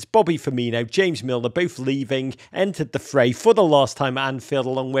servants, Bobby Firmino, James Milner, both leaving, entered the fray for the last time at Anfield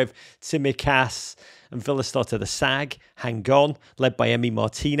along with Tsimikas. And Villa started to sag, hang on, led by Emi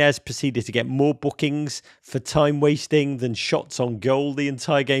Martinez, proceeded to get more bookings for time wasting than shots on goal the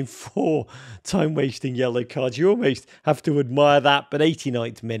entire game. 4 time wasting yellow cards. You almost have to admire that. But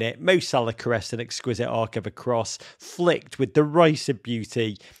 89th minute, Mo Salah caressed an exquisite arc of a cross, flicked with derisive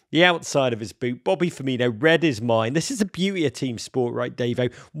beauty. The outside of his boot, Bobby Firmino read his mind. This is the beauty of team sport, right,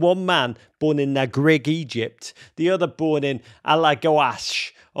 Davo? One man born in Nagreg, Egypt, the other born in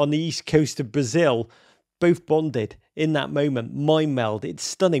Alagoas on the east coast of Brazil, both bonded in that moment. Mind meld. It's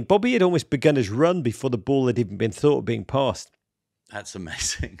stunning. Bobby had almost begun his run before the ball had even been thought of being passed. That's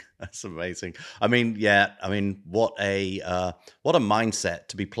amazing. That's amazing. What a mindset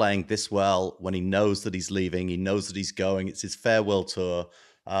to be playing this well when he knows that he's leaving. He knows that he's going. It's his farewell tour.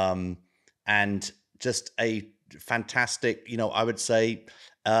 And just a fantastic, I would say,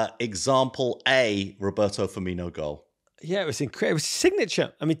 example A, Roberto Firmino goal. Yeah, it was incredible. It was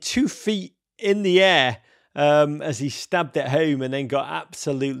signature. 2 feet in the air as he stabbed it home and then got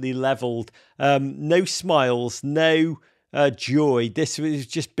absolutely levelled. No smiles, no joy. This was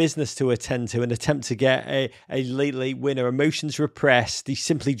just business to attend to, an attempt to get a late winner. Emotions repressed. He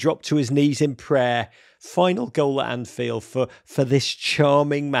simply dropped to his knees in prayer. Final goal at Anfield for this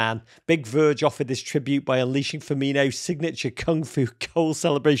charming man. Big Verge offered this tribute by unleashing Firmino's signature kung fu goal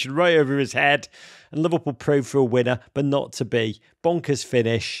celebration right over his head. And Liverpool probed for a winner, but not to be. Bonkers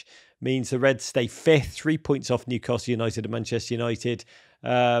finish means the Reds stay 5th, 3 points off Newcastle United and Manchester United.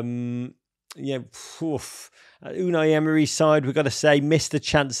 Unai Emery's side, we've got to say, missed the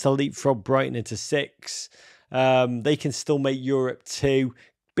chance to leapfrog Brighton into 6th. They can still make Europe too.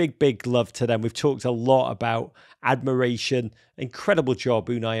 Big love to them. We've talked a lot about admiration. Incredible job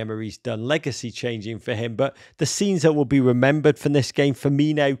Unai Emery's done. Legacy changing for him. But the scenes that will be remembered from this game,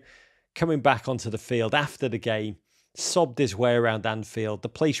 Firmino coming back onto the field after the game, sobbed his way around Anfield. The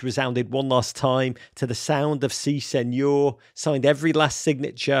place resounded one last time to the sound of Si Senor, signed every last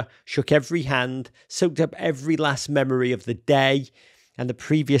signature, shook every hand, soaked up every last memory of the day and the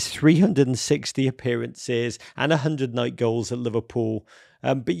previous 360 appearances and 100 night goals at Liverpool.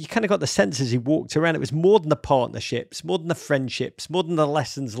 But you kind of got the sense as he walked around, it was more than the partnerships, more than the friendships, more than the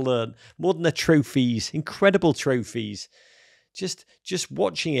lessons learned, more than the trophies, incredible trophies. Just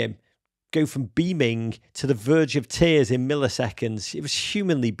watching him go from beaming to the verge of tears in milliseconds. It was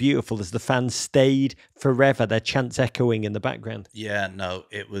humanly beautiful as the fans stayed forever, their chants echoing in the background. Yeah, no,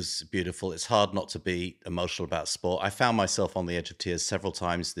 it was beautiful. It's hard not to be emotional about sport. I found myself on the edge of tears several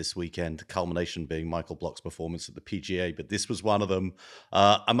times this weekend, the culmination being Michael Block's performance at the PGA, but this was one of them.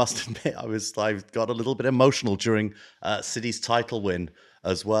 I must admit, I got a little bit emotional during City's title win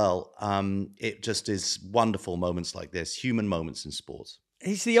as well. It just is wonderful moments like this, human moments in sports.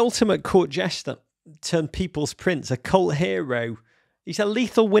 He's the ultimate court jester turned people's prince, a cult hero. He's a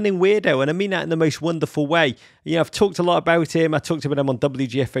lethal winning weirdo, and I mean that in the most wonderful way. You know, I've talked a lot about him. I talked about him on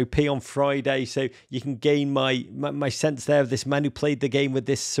WGFOP on Friday, so you can gain my sense there of this man who played the game with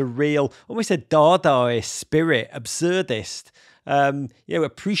this surreal, almost a Dadaist spirit, absurdist.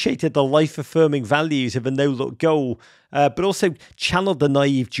 Appreciated the life-affirming values of a no-look goal, but also channeled the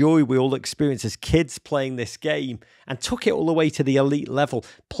naive joy we all experienced as kids playing this game and took it all the way to the elite level,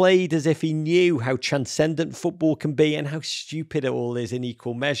 played as if he knew how transcendent football can be and how stupid it all is in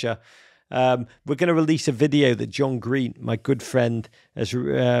equal measure. We're going to release a video that John Green, my good friend, has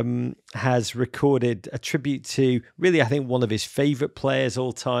recorded, a tribute to, really, I think, one of his favourite players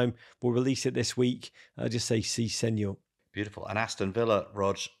all time. We'll release it this week. I'll just say, si, senor. Beautiful. And Aston Villa,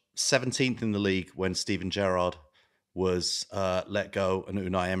 Rog, 17th in the league when Steven Gerrard was let go and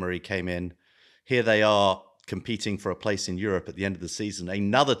Unai Emery came in. Here they are competing for a place in Europe at the end of the season.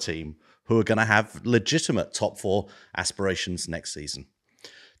 Another team who are going to have legitimate top four aspirations next season.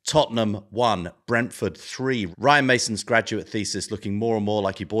 Tottenham 1, Brentford 3. Ryan Mason's graduate thesis looking more and more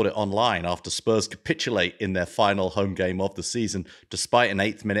like he bought it online after Spurs capitulate in their final home game of the season, despite an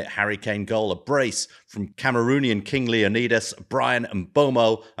 8th minute Harry Kane goal, a brace from Cameroonian King Leonidas, Brian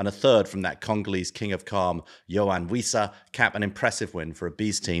Mbomo, and a third from that Congolese king of calm, Yohan Wissa, cap an impressive win for a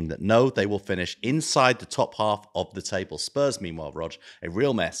Bees team that know they will finish inside the top half of the table. Spurs, meanwhile, Rog, a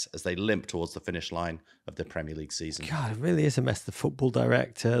real mess as they limp towards the finish line of the Premier League season. God, it really is a mess. The football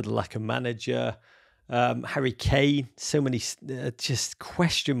director, the lack of manager, Harry Kane, so many just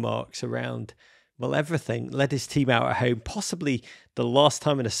question marks around, well, everything. Led his team out at home, possibly the last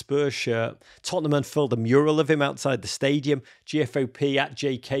time in a Spurs shirt. Tottenham unfurled a mural of him outside the stadium. GFOP at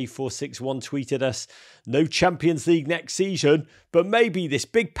JK461 tweeted us, "No Champions League next season, but maybe this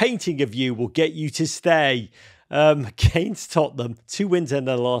big painting of you will get you to stay." Against Tottenham, 2 wins in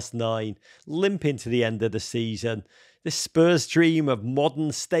their last 9, limp into the end of the season. This Spurs dream of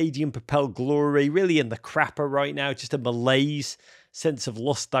modern stadium-propelled glory, really in the crapper right now, just a malaise, sense of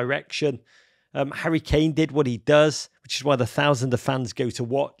lost direction. Harry Kane did what he does, which is why the thousands of fans go to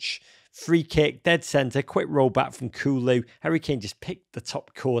watch. Free kick, dead centre, quick roll back from Kulu. Harry Kane just picked the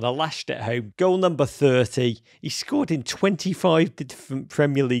top corner, lashed it home. Goal number 30. He scored in 25 different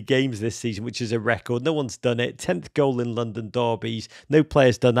Premier League games this season, which is a record. No one's done it. 10th goal in London derbies. No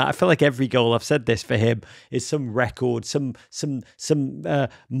player's done that. I feel like every goal, I've said this for him, is some record, some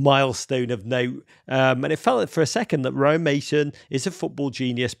milestone of note. And it felt for a second that Ryan Mason is a football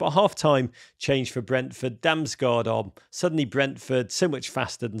genius, but half-time change for Brentford. Damsgaard on. Suddenly Brentford, so much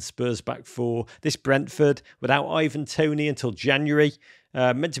faster than Spurs back 4. This Brentford, without Ivan Toney until January,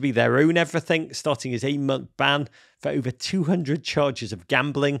 meant to be their own everything, starting his 8-month ban for over 200 charges of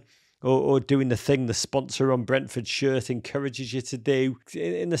gambling or doing the thing the sponsor on Brentford's shirt encourages you to do.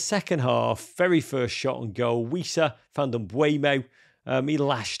 In the second half, very first shot on goal, Wissa found Mbuemo. He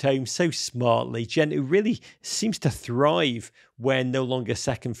lashed home so smartly. Gent, who really seems to thrive when no longer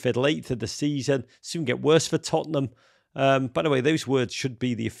second fiddle, 8th of the season. Soon get worse for Tottenham. By the way, those words should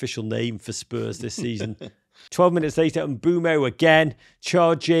be the official name for Spurs this season. 12 minutes later, Mbuemo again,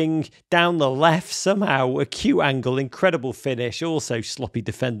 charging down the left somehow. Acute angle, incredible finish. Also sloppy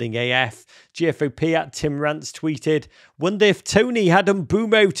defending AF. GFOP at Tim Rance tweeted, "Wonder if Tony had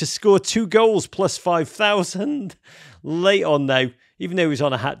Mbuemo to score 2 goals plus 5,000. Late on though, even though he was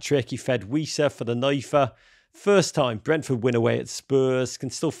on a hat-trick, he fed Wissa for the knifer. First time Brentford win away at Spurs, can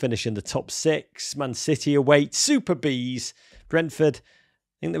still finish in the top 6. Man City await Super Bees. Brentford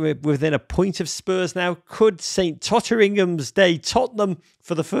think that we're within a point of Spurs now. Could St. Totteringham's Day Tottenham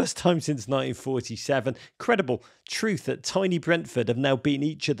for the first time since 1947? Incredible truth that tiny Brentford have now beaten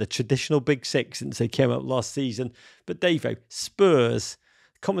each of the traditional Big Six since they came up last season. But Davo, Spurs,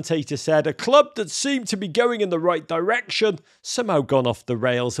 commentator said, a club that seemed to be going in the right direction, somehow gone off the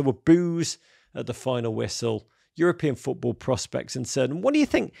rails. There were boos at the final whistle. European football prospects uncertain. What do you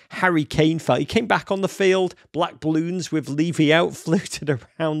think Harry Kane felt? He came back on the field, black balloons with Levy out floated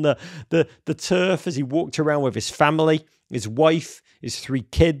around the turf as he walked around with his family, his wife, his 3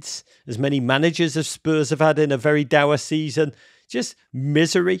 kids, as many managers as Spurs have had in a very dour season. Just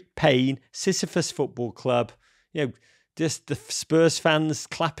misery, pain, Sisyphus Football Club. Just the Spurs fans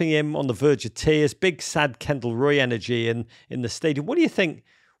clapping him on the verge of tears. Big sad Kendall Roy energy in the stadium. What do you think?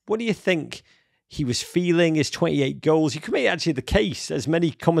 What do you think he was feeling? His 28 goals. You could make actually the case, as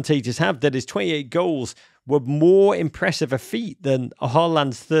many commentators have, that his 28 goals were more impressive a feat than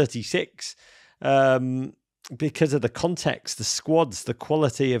Haaland's 36 because of the context, the squads, the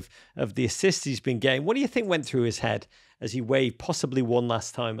quality of the assists he's been getting. What do you think went through his head as he waved possibly one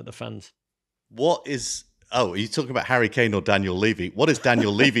last time at the fans? Are you talking about Harry Kane or Daniel Levy? What is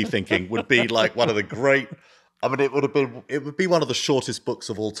Daniel Levy thinking would be like one of the great... I mean, it would be one of the shortest books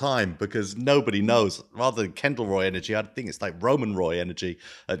of all time because nobody knows. Rather than Kendall Roy energy, I think it's like Roman Roy energy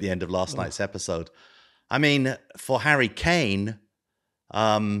at the end of last night's episode. I mean, for Harry Kane,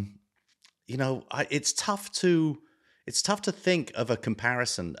 it's tough to think of a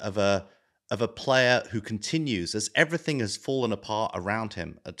comparison of a player who continues, as everything has fallen apart around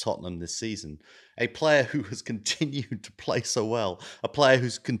him at Tottenham this season, a player who has continued to play so well, a player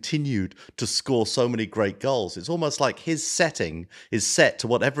who's continued to score so many great goals. It's almost like his setting is set to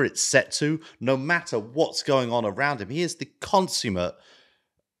whatever it's set to, no matter what's going on around him. He is the consummate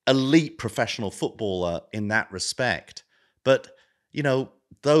elite professional footballer in that respect. But,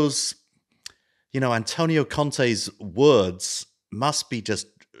 Antonio Conte's words must be just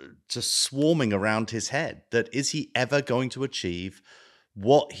swarming around his head. That is he ever going to achieve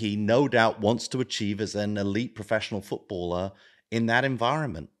what he no doubt wants to achieve as an elite professional footballer in that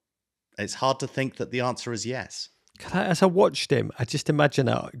environment? It's hard to think that the answer is yes. As I watched him, I just imagine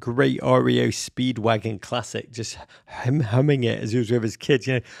a great REO Speedwagon classic, just him humming it as he was with his kids.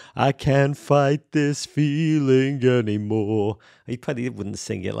 I can't fight this feeling anymore. He probably wouldn't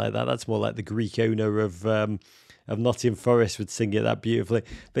sing it like that. That's more like the Greek owner of Nottingham Forest would sing it that beautifully.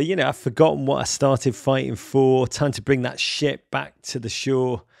 But, I've forgotten what I started fighting for. Time to bring that ship back to the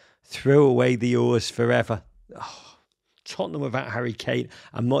shore. Throw away the oars forever. Oh, Tottenham without Harry Kane.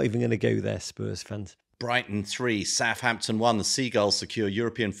 I'm not even going to go there, Spurs fans. Brighton 3, Southampton 1. The Seagulls secure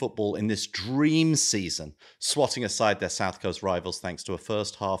European football in this dream season, swatting aside their South Coast rivals thanks to a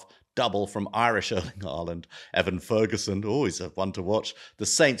first half double from Irish Erling Haaland. Evan Ferguson, always a one to watch. The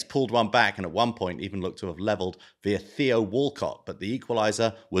Saints pulled one back and at one point even looked to have levelled via Theo Walcott, but the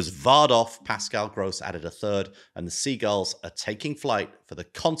equaliser was varred off. Pascal Gross added a third, and the Seagulls are taking flight for the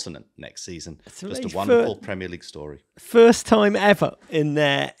continent next season. Just a wonderful Premier League story. First time ever in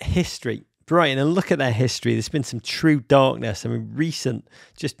their history. Brighton, and look at their history. There's been some true darkness. I mean, recent,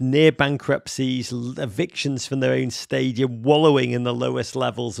 just near bankruptcies, evictions from their own stadium, wallowing in the lowest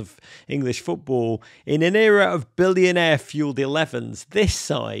levels of English football. In an era of billionaire-fueled 11s, this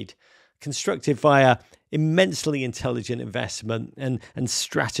side, constructed via immensely intelligent investment and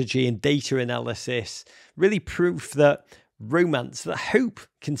strategy and data analysis, really proof that romance, that hope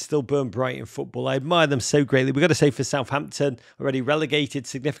can still burn bright in football. I admire them so greatly. We've got to say for Southampton, already relegated,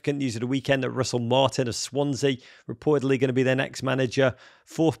 significant news of the weekend that Russell Martin of Swansea, reportedly going to be their next manager,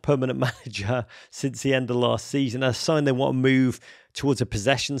 4th permanent manager since the end of last season. A sign they want to move towards a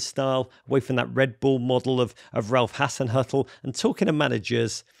possession style, away from that Red Bull model of Ralph Hasenhüttl. And talking to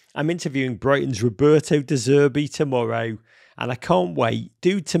managers, I'm interviewing Brighton's Roberto De Zerbi tomorrow, and I can't wait.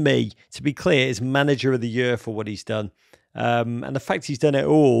 Dude, to me, to be clear, is manager of the year for what he's done. And the fact he's done it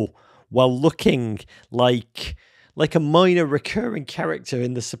all while looking like a minor recurring character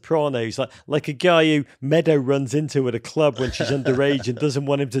in The Sopranos, like a guy who Meadow runs into at a club when she's underage and doesn't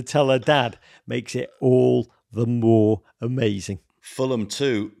want him to tell her dad, makes it all the more amazing. Fulham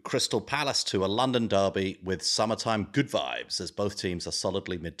 2, Crystal Palace 2, a London derby with summertime good vibes as both teams are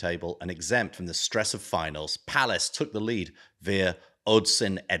solidly mid-table and exempt from the stress of finals. Palace took the lead via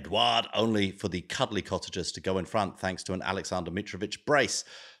Odsonne Edouard, only for the cuddly cottagers to go in front thanks to an Alexander Mitrovic brace.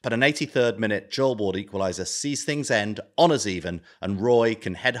 But an 83rd minute Joel Ward equaliser sees things end, honours even, and Roy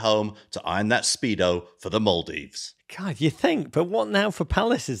can head home to iron that Speedo for the Maldives. God, you think, but what now for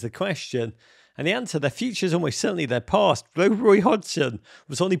Palace is the question. And the answer, their future is almost certainly their past. Though Roy Hodgson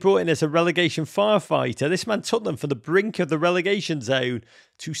was only brought in as a relegation firefighter, this man took them from the brink of the relegation zone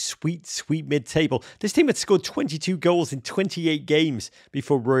to sweet, sweet mid-table. This team had scored 22 goals in 28 games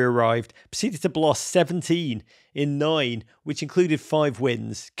before Roy arrived, proceeded to blow 17 in 9, which included 5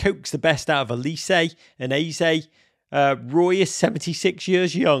 wins. Coaxed the best out of Elise and Eze. Roy is 76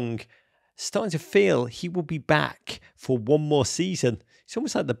 years young. Starting to feel he will be back for one more season. It's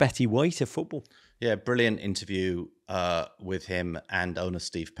almost like the Betty White of football. Yeah, brilliant interview with him and owner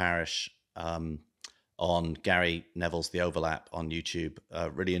Steve Parish on Gary Neville's The Overlap on YouTube.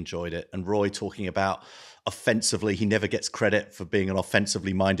 Really enjoyed it. And Roy talking about offensively, he never gets credit for being an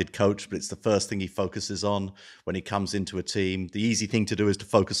offensively minded coach, but it's the first thing he focuses on when he comes into a team. The easy thing to do is to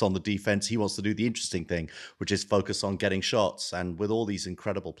focus on the defense. He wants to do the interesting thing, which is focus on getting shots, and with all these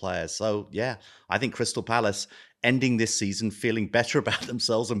incredible players. So yeah, I think Crystal Palace ending this season feeling better about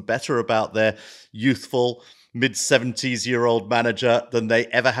themselves and better about their youthful mid-70s-year-old manager than they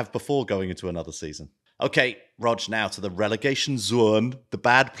ever have before going into another season. Okay, Rog, now to the relegation zone, the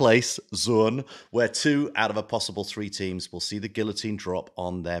bad place zone, where 2 out of a possible 3 teams will see the guillotine drop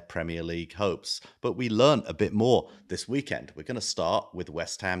on their Premier League hopes. But we learned a bit more this weekend. We're going to start with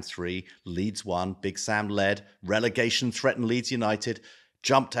West Ham 3, Leeds 1, Big Sam led, relegation-threatened Leeds United,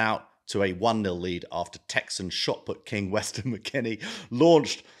 jumped out to a 1-0 lead after Texan shot-put king Weston McKennie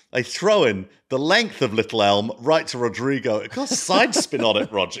launched a throw-in the length of Little Elm right to Rodrigo. It got a side spin on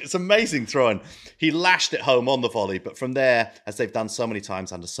it, Rog. It's amazing throw-in. He lashed it home on the volley, but from there, as they've done so many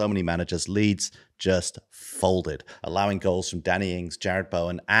times under so many managers, Leeds just folded, allowing goals from Danny Ings, Jared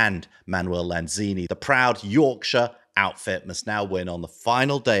Bowen, and Manuel Lanzini. The proud Yorkshire outfit must now win on the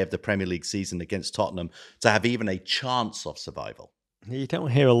final day of the Premier League season against Tottenham to have even a chance of survival. You don't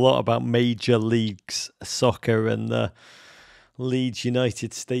hear a lot about Major Leagues soccer and the Leeds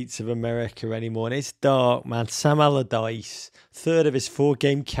United States of America anymore. And it's dark, man. Sam Allardyce, third of his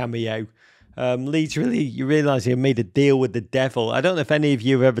 4-game cameo. Leeds really, you realise he made a deal with the devil. I don't know if any of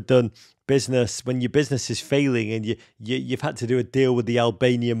you have ever done business when your business is failing and you've had to do a deal with the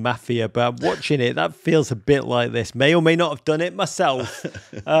Albanian mafia, but watching it, that feels a bit like this. May or may not have done it myself.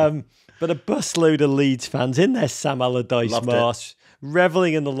 But a busload of Leeds fans in their Sam Allardyce marsh,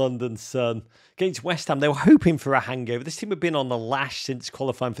 revelling in the London sun. Against West Ham, they were hoping for a hangover. This team had been on the lash since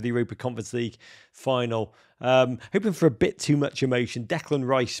qualifying for the Europa Conference League final. Hoping for a bit too much emotion. Declan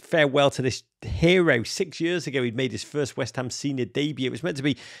Rice, farewell to this hero. 6 years ago, he'd made his first West Ham senior debut. It was meant to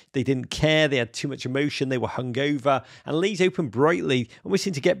be they didn't care. They had too much emotion. They were hungover. And Leeds opened brightly. And we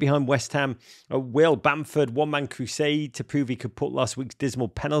seemed to get behind West Ham. Will Bamford, one-man crusade to prove he could put last week's dismal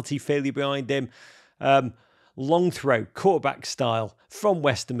penalty failure behind him. Long throw, quarterback style from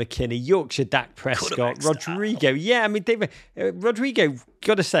Weston McKennie, Yorkshire Dak Prescott, Rodrigo. Yeah, I mean, Rodrigo,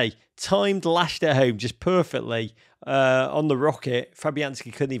 got to say, timed, lashed it home just perfectly on the rocket.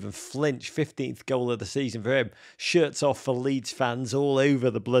 Fabianski couldn't even flinch. 15th goal of the season for him. Shirts off for Leeds fans all over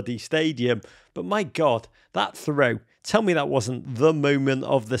the bloody stadium. But my God, that throw, tell me that wasn't the moment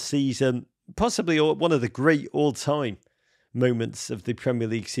of the season, possibly one of the great all-time moments of the Premier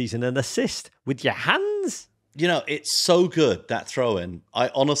League season. An assist with your hands? You know, it's so good, that throw-in. I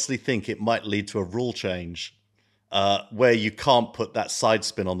honestly think it might lead to a rule change where you can't put that side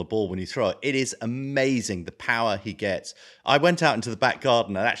spin on the ball when you throw it. It is amazing, the power he gets. I went out into the back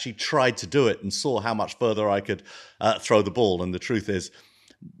garden and actually tried to do it and saw how much further I could throw the ball. And the truth is,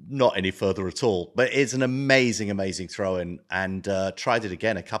 not any further at all. But it's an amazing, amazing throw-in, and tried it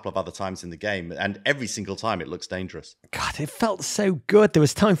again a couple of other times in the game. And every single time it looks dangerous. God, it felt so good. There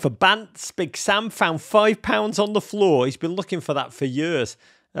was time for Bants. Big Sam found £5 on the floor. He's been looking for that for years.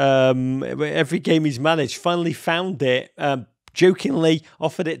 Every game he's managed, finally found it. Jokingly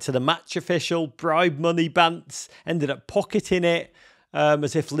offered it to the match official. Bribe money, Bants. Ended up pocketing it.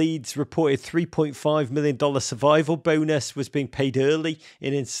 As if Leeds reported $3.5 million survival bonus was being paid early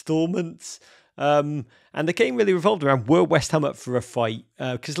in instalments. And the game really revolved around, were West Ham up for a fight?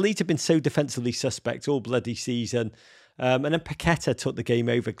 Because Leeds have been so defensively suspect all bloody season. And then Paqueta took the game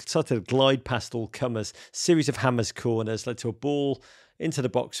over, started to glide past all comers. Series of hammers corners led to a ball into the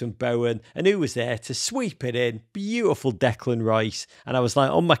box from Bowen. And who was there to sweep it in? Beautiful Declan Rice. And I was like,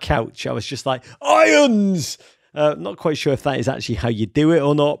 on my couch, I was just like, irons! Not quite sure if that is actually how you do it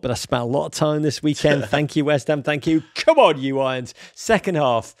or not, but I spent a lot of time this weekend. Thank you, West Ham. Thank you. Come on, you Irons. Second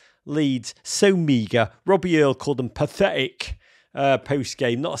half, Leeds, so meagre. Robbie Earle called them pathetic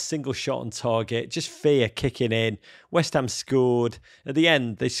post-game. Not a single shot on target. Just fear kicking in. West Ham scored. At the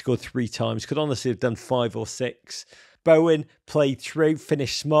end, they scored 3 times. Could honestly have done 5 or 6. Bowen played through,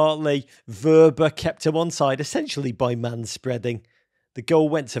 finished smartly. Verba kept him onside, essentially by man spreading. The goal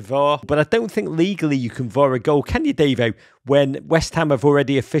went to VAR, but I don't think legally you can VAR a goal, can you, Davo, when West Ham have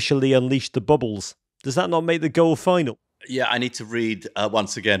already officially unleashed the bubbles? Does that not make the goal final? Yeah, I need to read,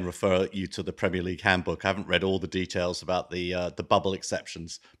 once again, refer you to the Premier League handbook. I haven't read all the details about the bubble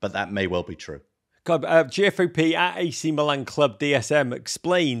exceptions, but that may well be true. God, GFOP at AC Milan Club DSM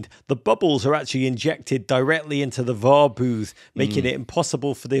explained the bubbles are actually injected directly into the VAR booth, making it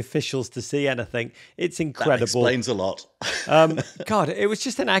impossible for the officials to see anything. It's incredible. That explains a lot. God, it was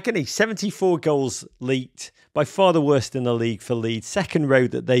just an agony. 74 goals leaked, by far the worst in the league for Leeds. Second row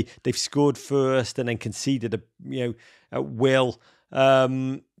that they've scored first and then conceded at will.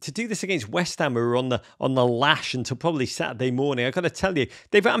 To do this against West Ham, who were on the lash until probably Saturday morning, I got to tell you,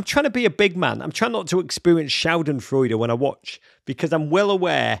 David, I'm trying to be a big man. I'm trying not to experience Schadenfreude when I watch, because I'm well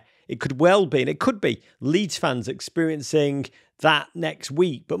aware it could well be, and it could be, Leeds fans experiencing that next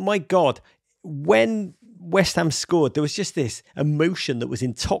week. But my God, when West Ham scored, there was just this emotion that was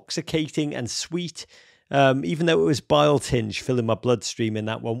intoxicating and sweet. Even though it was bile tinge filling my bloodstream in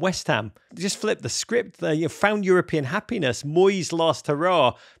that one. West Ham just flipped the script there. You found European happiness. Moyes' last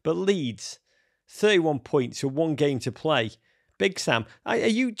hurrah. But Leeds, 31 points with one game to play. Big Sam.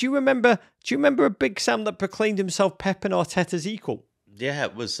 Do you remember a Big Sam that proclaimed himself Pep and Arteta's equal? Yeah,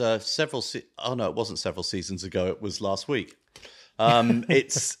 it was it wasn't several seasons ago. It was last week.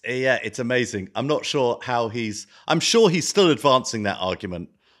 It's amazing. I'm not sure how I'm sure he's still advancing that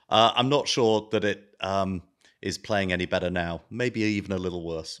argument. I'm not sure that it is playing any better now. Maybe even a little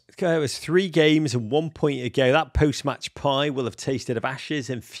worse. Okay, it was 3 games and 1 point ago. That post-match pie will have tasted of ashes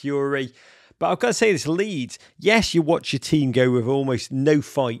and fury. But I've got to say this, Leeds, yes, you watch your team go with almost no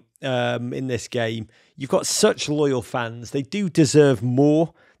fight in this game. You've got such loyal fans. They do deserve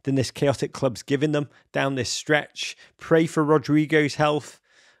more than this chaotic club's giving them down this stretch. Pray for Rodrigo's health.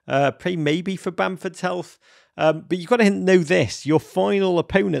 Pray maybe for Bamford's health. But you've got to know this. Your final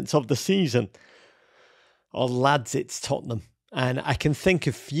opponents of the season are lads, it's Tottenham. And I can think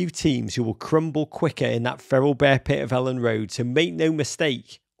of few teams who will crumble quicker in that feral bear pit of Ellen Road. So make no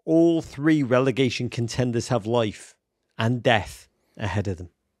mistake, all 3 relegation contenders have life and death ahead of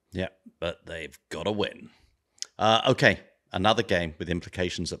them. Yeah, but they've got to win. Okay, another game with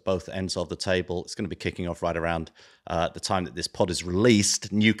implications at both ends of the table. It's going to be kicking off right around the time that this pod is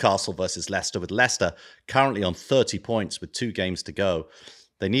released. Newcastle versus Leicester, with Leicester currently on 30 points with 2 games to go.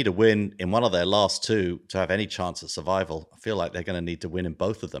 They need a win in one of their last 2 to have any chance at survival. I feel like they're going to need to win in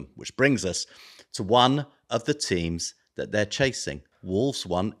both of them, which brings us to one of the teams that they're chasing. Wolves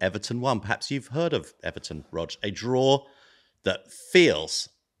won, Everton won. Perhaps you've heard of Everton, Rog. A draw that feels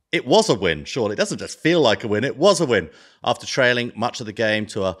it was a win, surely. It doesn't just feel like a win. It was a win after trailing much of the game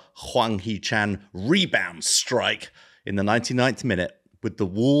to a Hwang Hee-chan rebound strike in the 99th minute, with the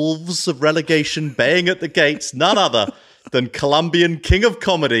Wolves of relegation baying at the gates. None other than Colombian king of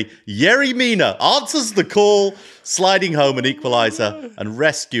comedy, Yerry Mina, answers the call, sliding home an equaliser and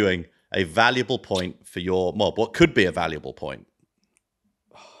rescuing a valuable point for your mob. What could be a valuable point?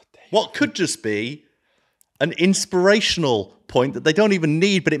 What could just be an inspirational point that they don't even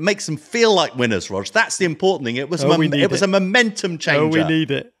need, but it makes them feel like winners, Rog. That's the important thing. It was a momentum changer. We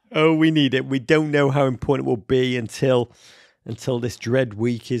need it. We need it. We don't know how important it will be until this dread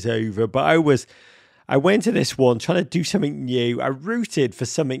week is over. But I went to this one trying to do something new. I rooted for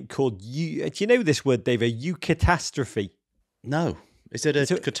something called, do you know this word, Dave? A eucatastrophe. No. Is it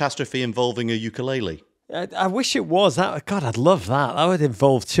a catastrophe involving a ukulele? I wish it was. God, I'd love that. That would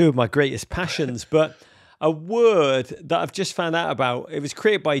involve 2 of my greatest passions. But a word that I've just found out about, it was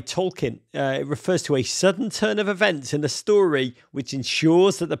created by Tolkien. It refers to a sudden turn of events in a story which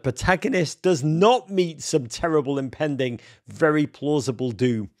ensures that the protagonist does not meet some terrible impending, very plausible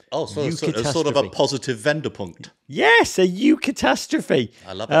doom. Oh, so it's sort of a positive Venderpunkt. Yes, a eucatastrophe.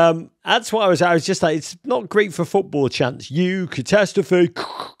 I love it. That's what I was just like, it's not great for football chants. Eucatastrophe.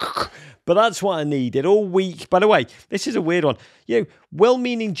 But that's what I needed all week. By the way, this is a weird one.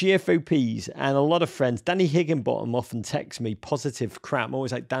 Well-meaning GFOPs and a lot of friends, Danny Higginbottom often texts me positive crap. I'm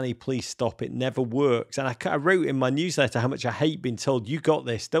always like, Danny, please stop. It never works. And I wrote in my newsletter how much I hate being told, you got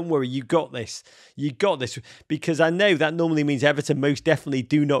this. Don't worry, you got this. You got this. Because I know that normally means Everton most definitely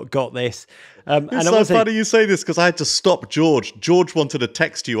do not got this. It's so funny you say this because I had to stop George. George wanted to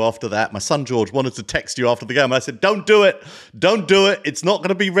text you after that. My son George wanted to text you after the game. I said, don't do it. Don't do it. It's not going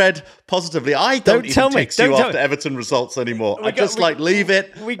to be read positively. I don't even text you after Everton results anymore. Leave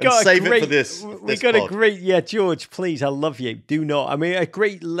it and save it for this. We got a great, George, please, I love you. Do not. I mean, a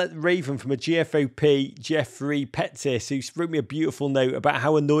great raven from a GFOP, Jeffrey Pettis, who wrote me a beautiful note about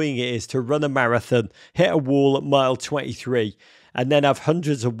how annoying it is to run a marathon, hit a wall at mile 23, and then have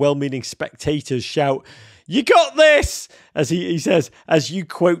hundreds of well-meaning spectators shout, You got this, as he says, as you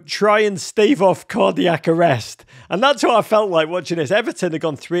quote, try and stave off cardiac arrest. And that's what I felt like watching this. Everton had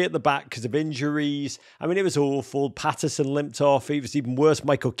gone 3 at the back because of injuries. I mean, it was awful. Patterson limped off. It was even worse.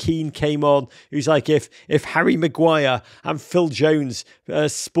 Michael Keane came on. He was like, if Harry Maguire and Phil Jones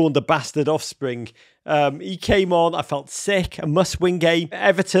spawned a bastard offspring, he came on. I felt sick. A must-win game.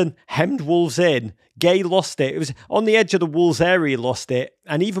 Everton hemmed Wolves in. Gay lost it. It was on the edge of the Wolves area, lost it.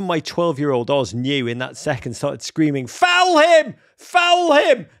 And even my 12-year-old Oz knew in that second, started screaming, foul him! Foul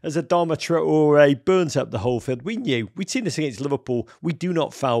him! As Adama Traore burns up the whole field. We knew. We'd seen this against Liverpool. We do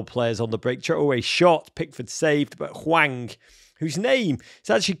not foul players on the break. Traore shot. Pickford saved. But Hwang, whose name is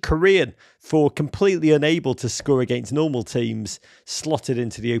actually Korean for completely unable to score against normal teams, slotted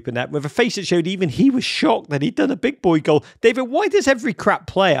into the open net with a face that showed even he was shocked that he'd done a big boy goal. David, why does every crap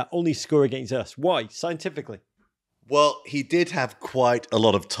player only score against us? Why, scientifically? Well, he did have quite a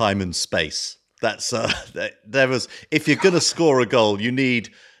lot of time and space. That's there was. If you're going to score a goal, you need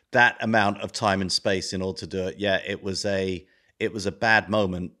that amount of time and space in order to do it. Yeah, it was a bad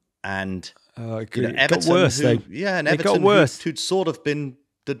moment, and Everton, it got worse, though. Yeah, and Everton, who'd sort of been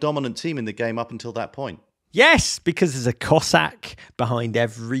the dominant team in the game up until that point. Yes, because there's a Cossack behind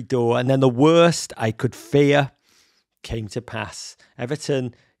every door, and then the worst I could fear came to pass.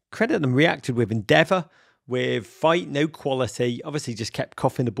 Everton, credit them, reacted with endeavour, with fight, no quality. Obviously, just kept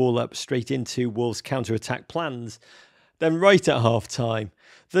coughing the ball up straight into Wolves' counter-attack plans. Then right at half-time,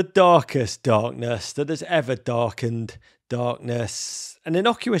 the darkest darkness that has ever darkened darkness. An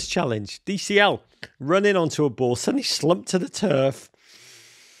innocuous challenge. DCL running onto a ball, suddenly slumped to the turf,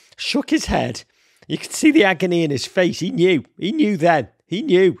 shook his head. You could see the agony in his face. He knew. He knew then. He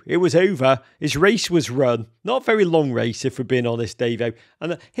knew it was over. His race was run. Not a very long race, if we're being honest, Davo.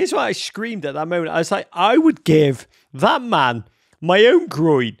 And here's what I screamed at that moment. I was like, I would give that man my own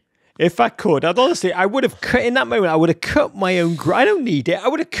groin if I could. I would have cut, in that moment, I would have cut my own groin. I don't need it. I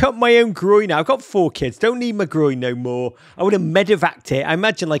would have cut my own groin now. I've got 4 kids. Don't need my groin no more. I would have medevaced it. I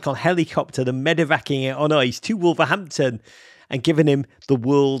imagine like on helicopter, the medevacing it on ice to Wolverhampton and giving him the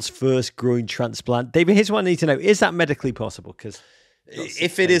world's first groin transplant. David, here's what I need to know. Is that medically possible? Because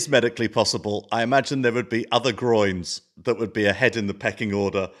if it is medically possible, I imagine there would be other groins that would be ahead in the pecking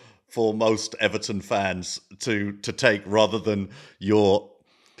order for most Everton fans to take rather than your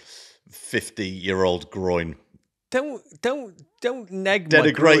 50-year-old groin. Don't neg denigrate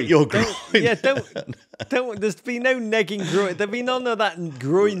my groin. your groin. Don't. There's been no negging groin. There'll be none of that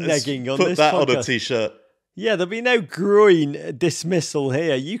groin negging on this podcast. Put that on a t-shirt. Yeah, there'll be no groin dismissal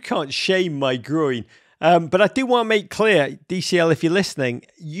here. You can't shame my groin. But I do want to make clear, DCL, if you're listening,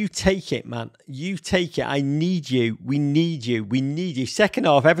 you take it, man. You take it. I need you. We need you. We need you. Second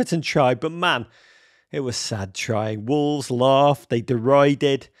half, Everton tried, but man, it was sad trying. Wolves laughed. They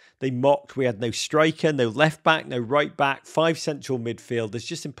derided. They mocked. We had no striker, no left back, no right back, 5 central midfield. It's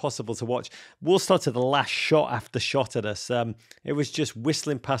just impossible to watch. Wolves started the last shot after shot at us. It was just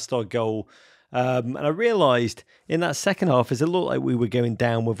whistling past our goal. And I realised in that second half, as it looked like we were going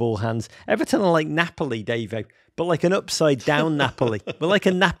down with all hands, Everton are like Napoli, Davo, but like an upside down Napoli. We're like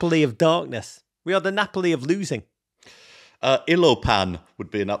a Napoli of darkness. We are the Napoli of losing. Ilopan would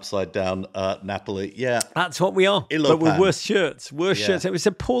be an upside down Napoli. Yeah, that's what we are. Ilopan. But with worse shirts, shirts. It was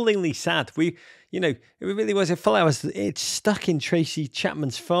appallingly sad. It really was. It felt like I was stuck in Tracy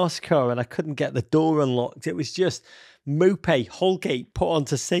Chapman's fast car and I couldn't get the door unlocked. It was just Mope, Holgate put on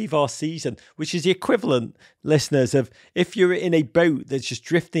to save our season, which is the equivalent, listeners, of if you're in a boat that's just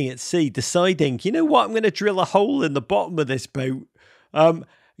drifting at sea, deciding, you know what, I'm going to drill a hole in the bottom of this boat.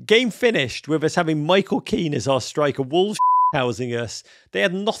 Game finished with us having Michael Keane as our striker, Wolves housing us. They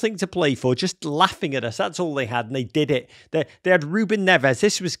had nothing to play for, just laughing at us. That's all they had, and they did it. They had Ruben Neves.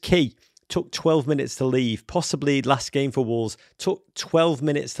 This was key. Took 12 minutes to leave, possibly last game for Wolves, took 12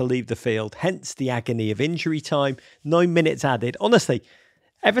 minutes to leave the field, hence the agony of injury time, 9 minutes added. Honestly,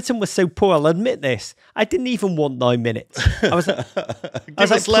 Everton was so poor, I'll admit this. I didn't even want 9 minutes. I was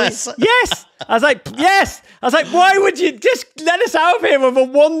like, less. Yes. I was like, yes. I was like, why would you just let us out of here with a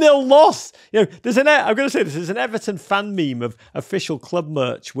 1-0 loss? I'm going to say this, there's an Everton fan meme of official club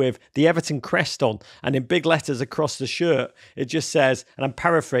merch with the Everton crest on, and in big letters across the shirt, it just says, and I'm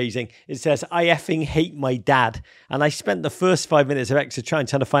paraphrasing, it says, I effing hate my dad. And I spent the first 5 minutes of extra trying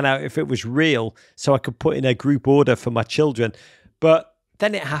to find out if it was real so I could put in a group order for my children. But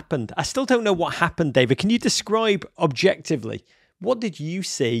then it happened. I still don't know what happened, David. Can you describe objectively? What did you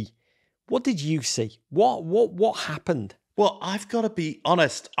see? What did you see? What happened? Well, I've got to be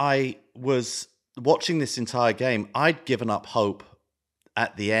honest. I was watching this entire game. I'd given up hope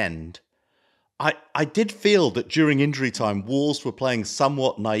at the end. I did feel that during injury time, Wolves were playing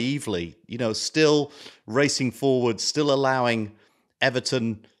somewhat naively, still racing forward, still allowing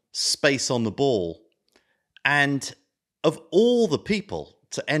Everton space on the ball. And of all the people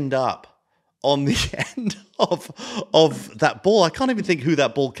to end up on the end of that ball, I can't even think who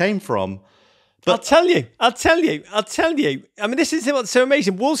that ball came from. But I'll tell you. I mean, this is what's so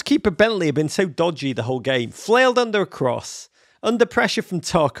amazing. Wolves keeper Bentley have been so dodgy the whole game. Flailed under a cross, under pressure from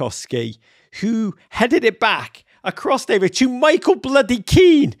Tarkowski, who headed it back across David to Michael bloody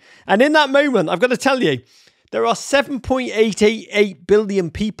Keane. And in that moment, I've got to tell you, there are 7.888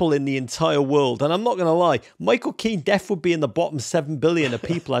 billion people in the entire world. And I'm not going to lie, Michael Keane definitely would be in the bottom 7 billion of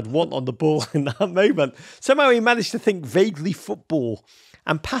people I'd want on the ball in that moment. Somehow he managed to think vaguely football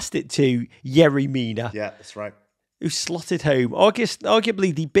and passed it to Yerry Mina. Yeah, that's right. Who slotted home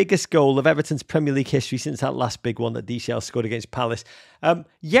arguably the biggest goal of Everton's Premier League history since that last big one that DCL scored against Palace.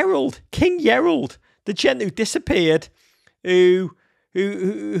 King Gerald, the gent who disappeared, who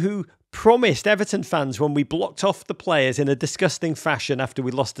promised Everton fans when we blocked off the players in a disgusting fashion after we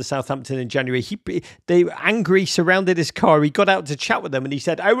lost to Southampton in January. They were angry, surrounded his car. He got out to chat with them and he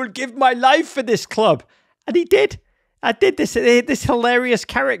said, "I will give my life for this club." And he did. I did this hilarious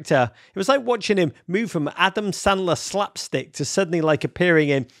character. It was like watching him move from Adam Sandler slapstick to suddenly like appearing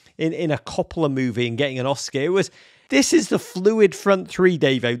in a Coppola movie and getting an Oscar. This is the fluid front three,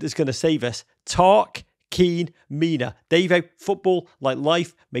 Davo, that's going to save us. Tark, Keane, Mina. Davo, football, like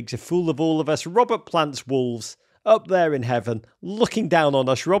life, makes a fool of all of us. Robert Plant's Wolves, up there in heaven, looking down on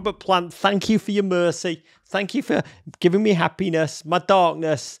us. Robert Plant, thank you for your mercy. Thank you for giving me happiness, my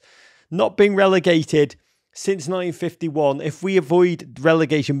darkness, not being relegated. Since 1951, if we avoid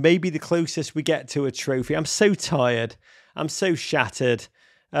relegation, maybe the closest we get to a trophy. I'm so tired. I'm so shattered.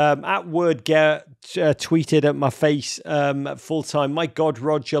 At Word Garrett tweeted at my face at full time, "My God,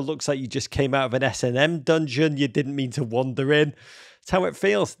 Roger, looks like you just came out of an S&M dungeon you didn't mean to wander in." That's how it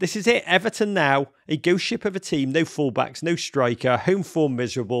feels. This is it. Everton now, a ghost ship of a team, no fullbacks, no striker, home form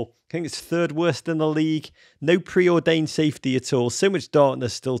miserable. I think it's third worst in the league. No preordained safety at all. So much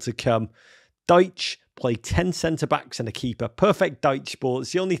darkness still to come. Deitch play 10 centre-backs and a keeper. Perfect Deitch ball.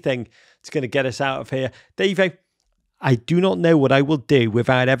 It's the only thing that's going to get us out of here. Davo, I do not know what I will do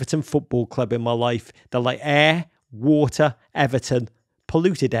without Everton Football Club in my life. They're like air, water, Everton,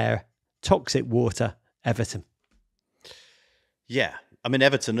 polluted air, toxic water, Everton. Yeah. I mean,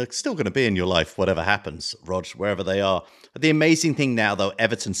 Everton are still going to be in your life, whatever happens, Rog, wherever they are. The amazing thing now, though,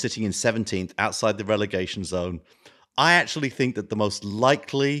 Everton sitting in 17th outside the relegation zone. I actually think that the most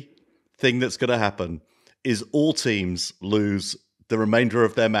likely thing that's going to happen is all teams lose the remainder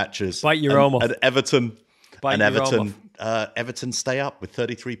of their matches. Bite your arm off. And Everton stay up with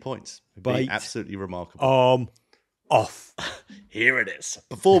 33 points. It'd be absolutely remarkable. Off. Here it is.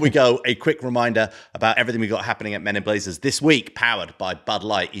 Before we go, a quick reminder about everything we got happening at Men in Blazers this week, powered by Bud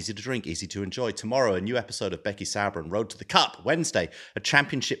Light. Easy to drink, easy to enjoy. Tomorrow, a new episode of Becky Sauerbrunn, Road to the Cup. Wednesday, a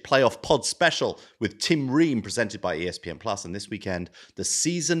championship playoff pod special with Tim Ream, presented by ESPN+. And this weekend, the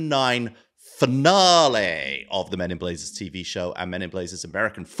Season 9 finale of the Men in Blazers TV show and Men in Blazers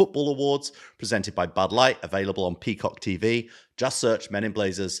American Football Awards, presented by Bud Light, available on Peacock TV. Just search Men in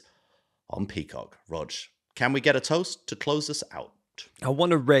Blazers on Peacock. Rog, can we get a toast to close us out? I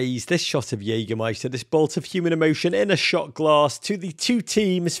want to raise this shot of Jägermeister, this bolt of human emotion in a shot glass to the two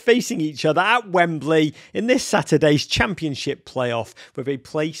teams facing each other at Wembley in this Saturday's championship playoff with a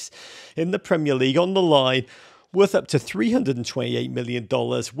place in the Premier League on the line worth up to $328 million.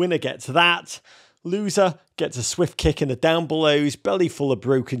 Winner gets that. Loser gets a swift kick in the down belows, belly full of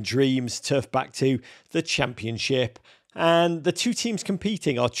broken dreams, turf back to the championship. And the two teams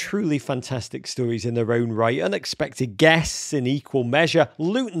competing are truly fantastic stories in their own right. Unexpected guests in equal measure.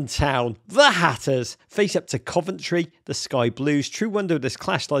 Luton Town, the Hatters, face up to Coventry, the Sky Blues. True wonder of this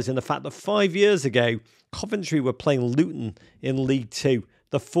clash lies in the fact that 5 years ago, Coventry were playing Luton in League Two,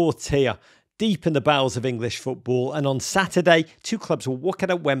 the fourth tier, deep in the bowels of English football. And on Saturday, two clubs will walk out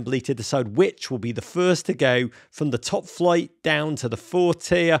at Wembley to decide which will be the first to go from the top flight down to the fourth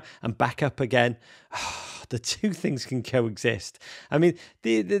tier and back up again. The two things can coexist. I mean,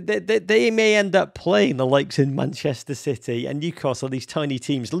 they may end up playing the likes in Manchester City and Newcastle, these tiny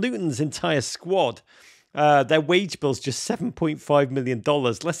teams. Luton's entire squad, their wage bill's just $7.5 million,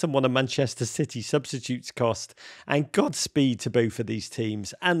 less than one of Manchester City substitutes cost. And Godspeed to both of these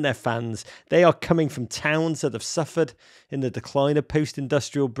teams and their fans. They are coming from towns that have suffered in the decline of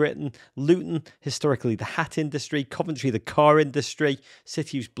post-industrial Britain. Luton, historically the hat industry. Coventry, the car industry.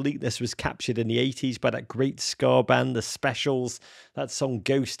 City whose bleakness was captured in the 80s by that great ska band, The Specials. That song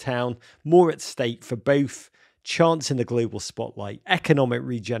Ghost Town. More at stake for both chance in the global spotlight, economic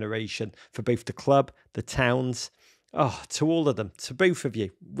regeneration for both the club, the towns. Oh, to all of them, to both of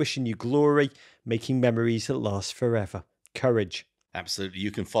you, wishing you glory, making memories that last forever. Courage. Absolutely.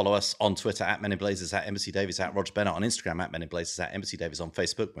 You can follow us on Twitter at Men in Blazers, at Embassy Davies, at Roger Bennett, on Instagram at Men in Blazers, at Embassy Davies, on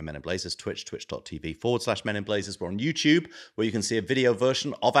Facebook, we're Men in Blazers, Twitch, twitch.tv/Men in Blazers. We're on YouTube, where you can see a video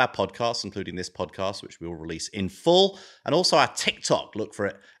version of our podcast, including this podcast, which we will release in full, and also our TikTok. Look for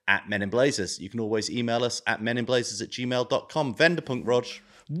it at Men in Blazers. You can always email us at meninblazers@gmail.com. Venderpunk, Rog.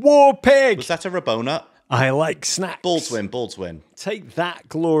 War Pig! Was that a Rabona? I like snacks. Balls win. Take that,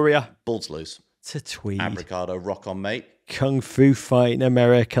 Gloria. Balls lose. To Tweed. Abricado, rock on, mate. Kung Fu Fight in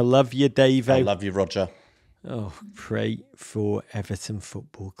America. Love you, Davo. I love you, Roger. Oh, pray for Everton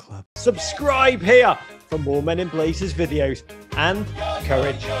Football Club. Subscribe here for more Men in Blazers videos. And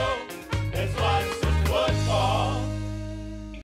courage.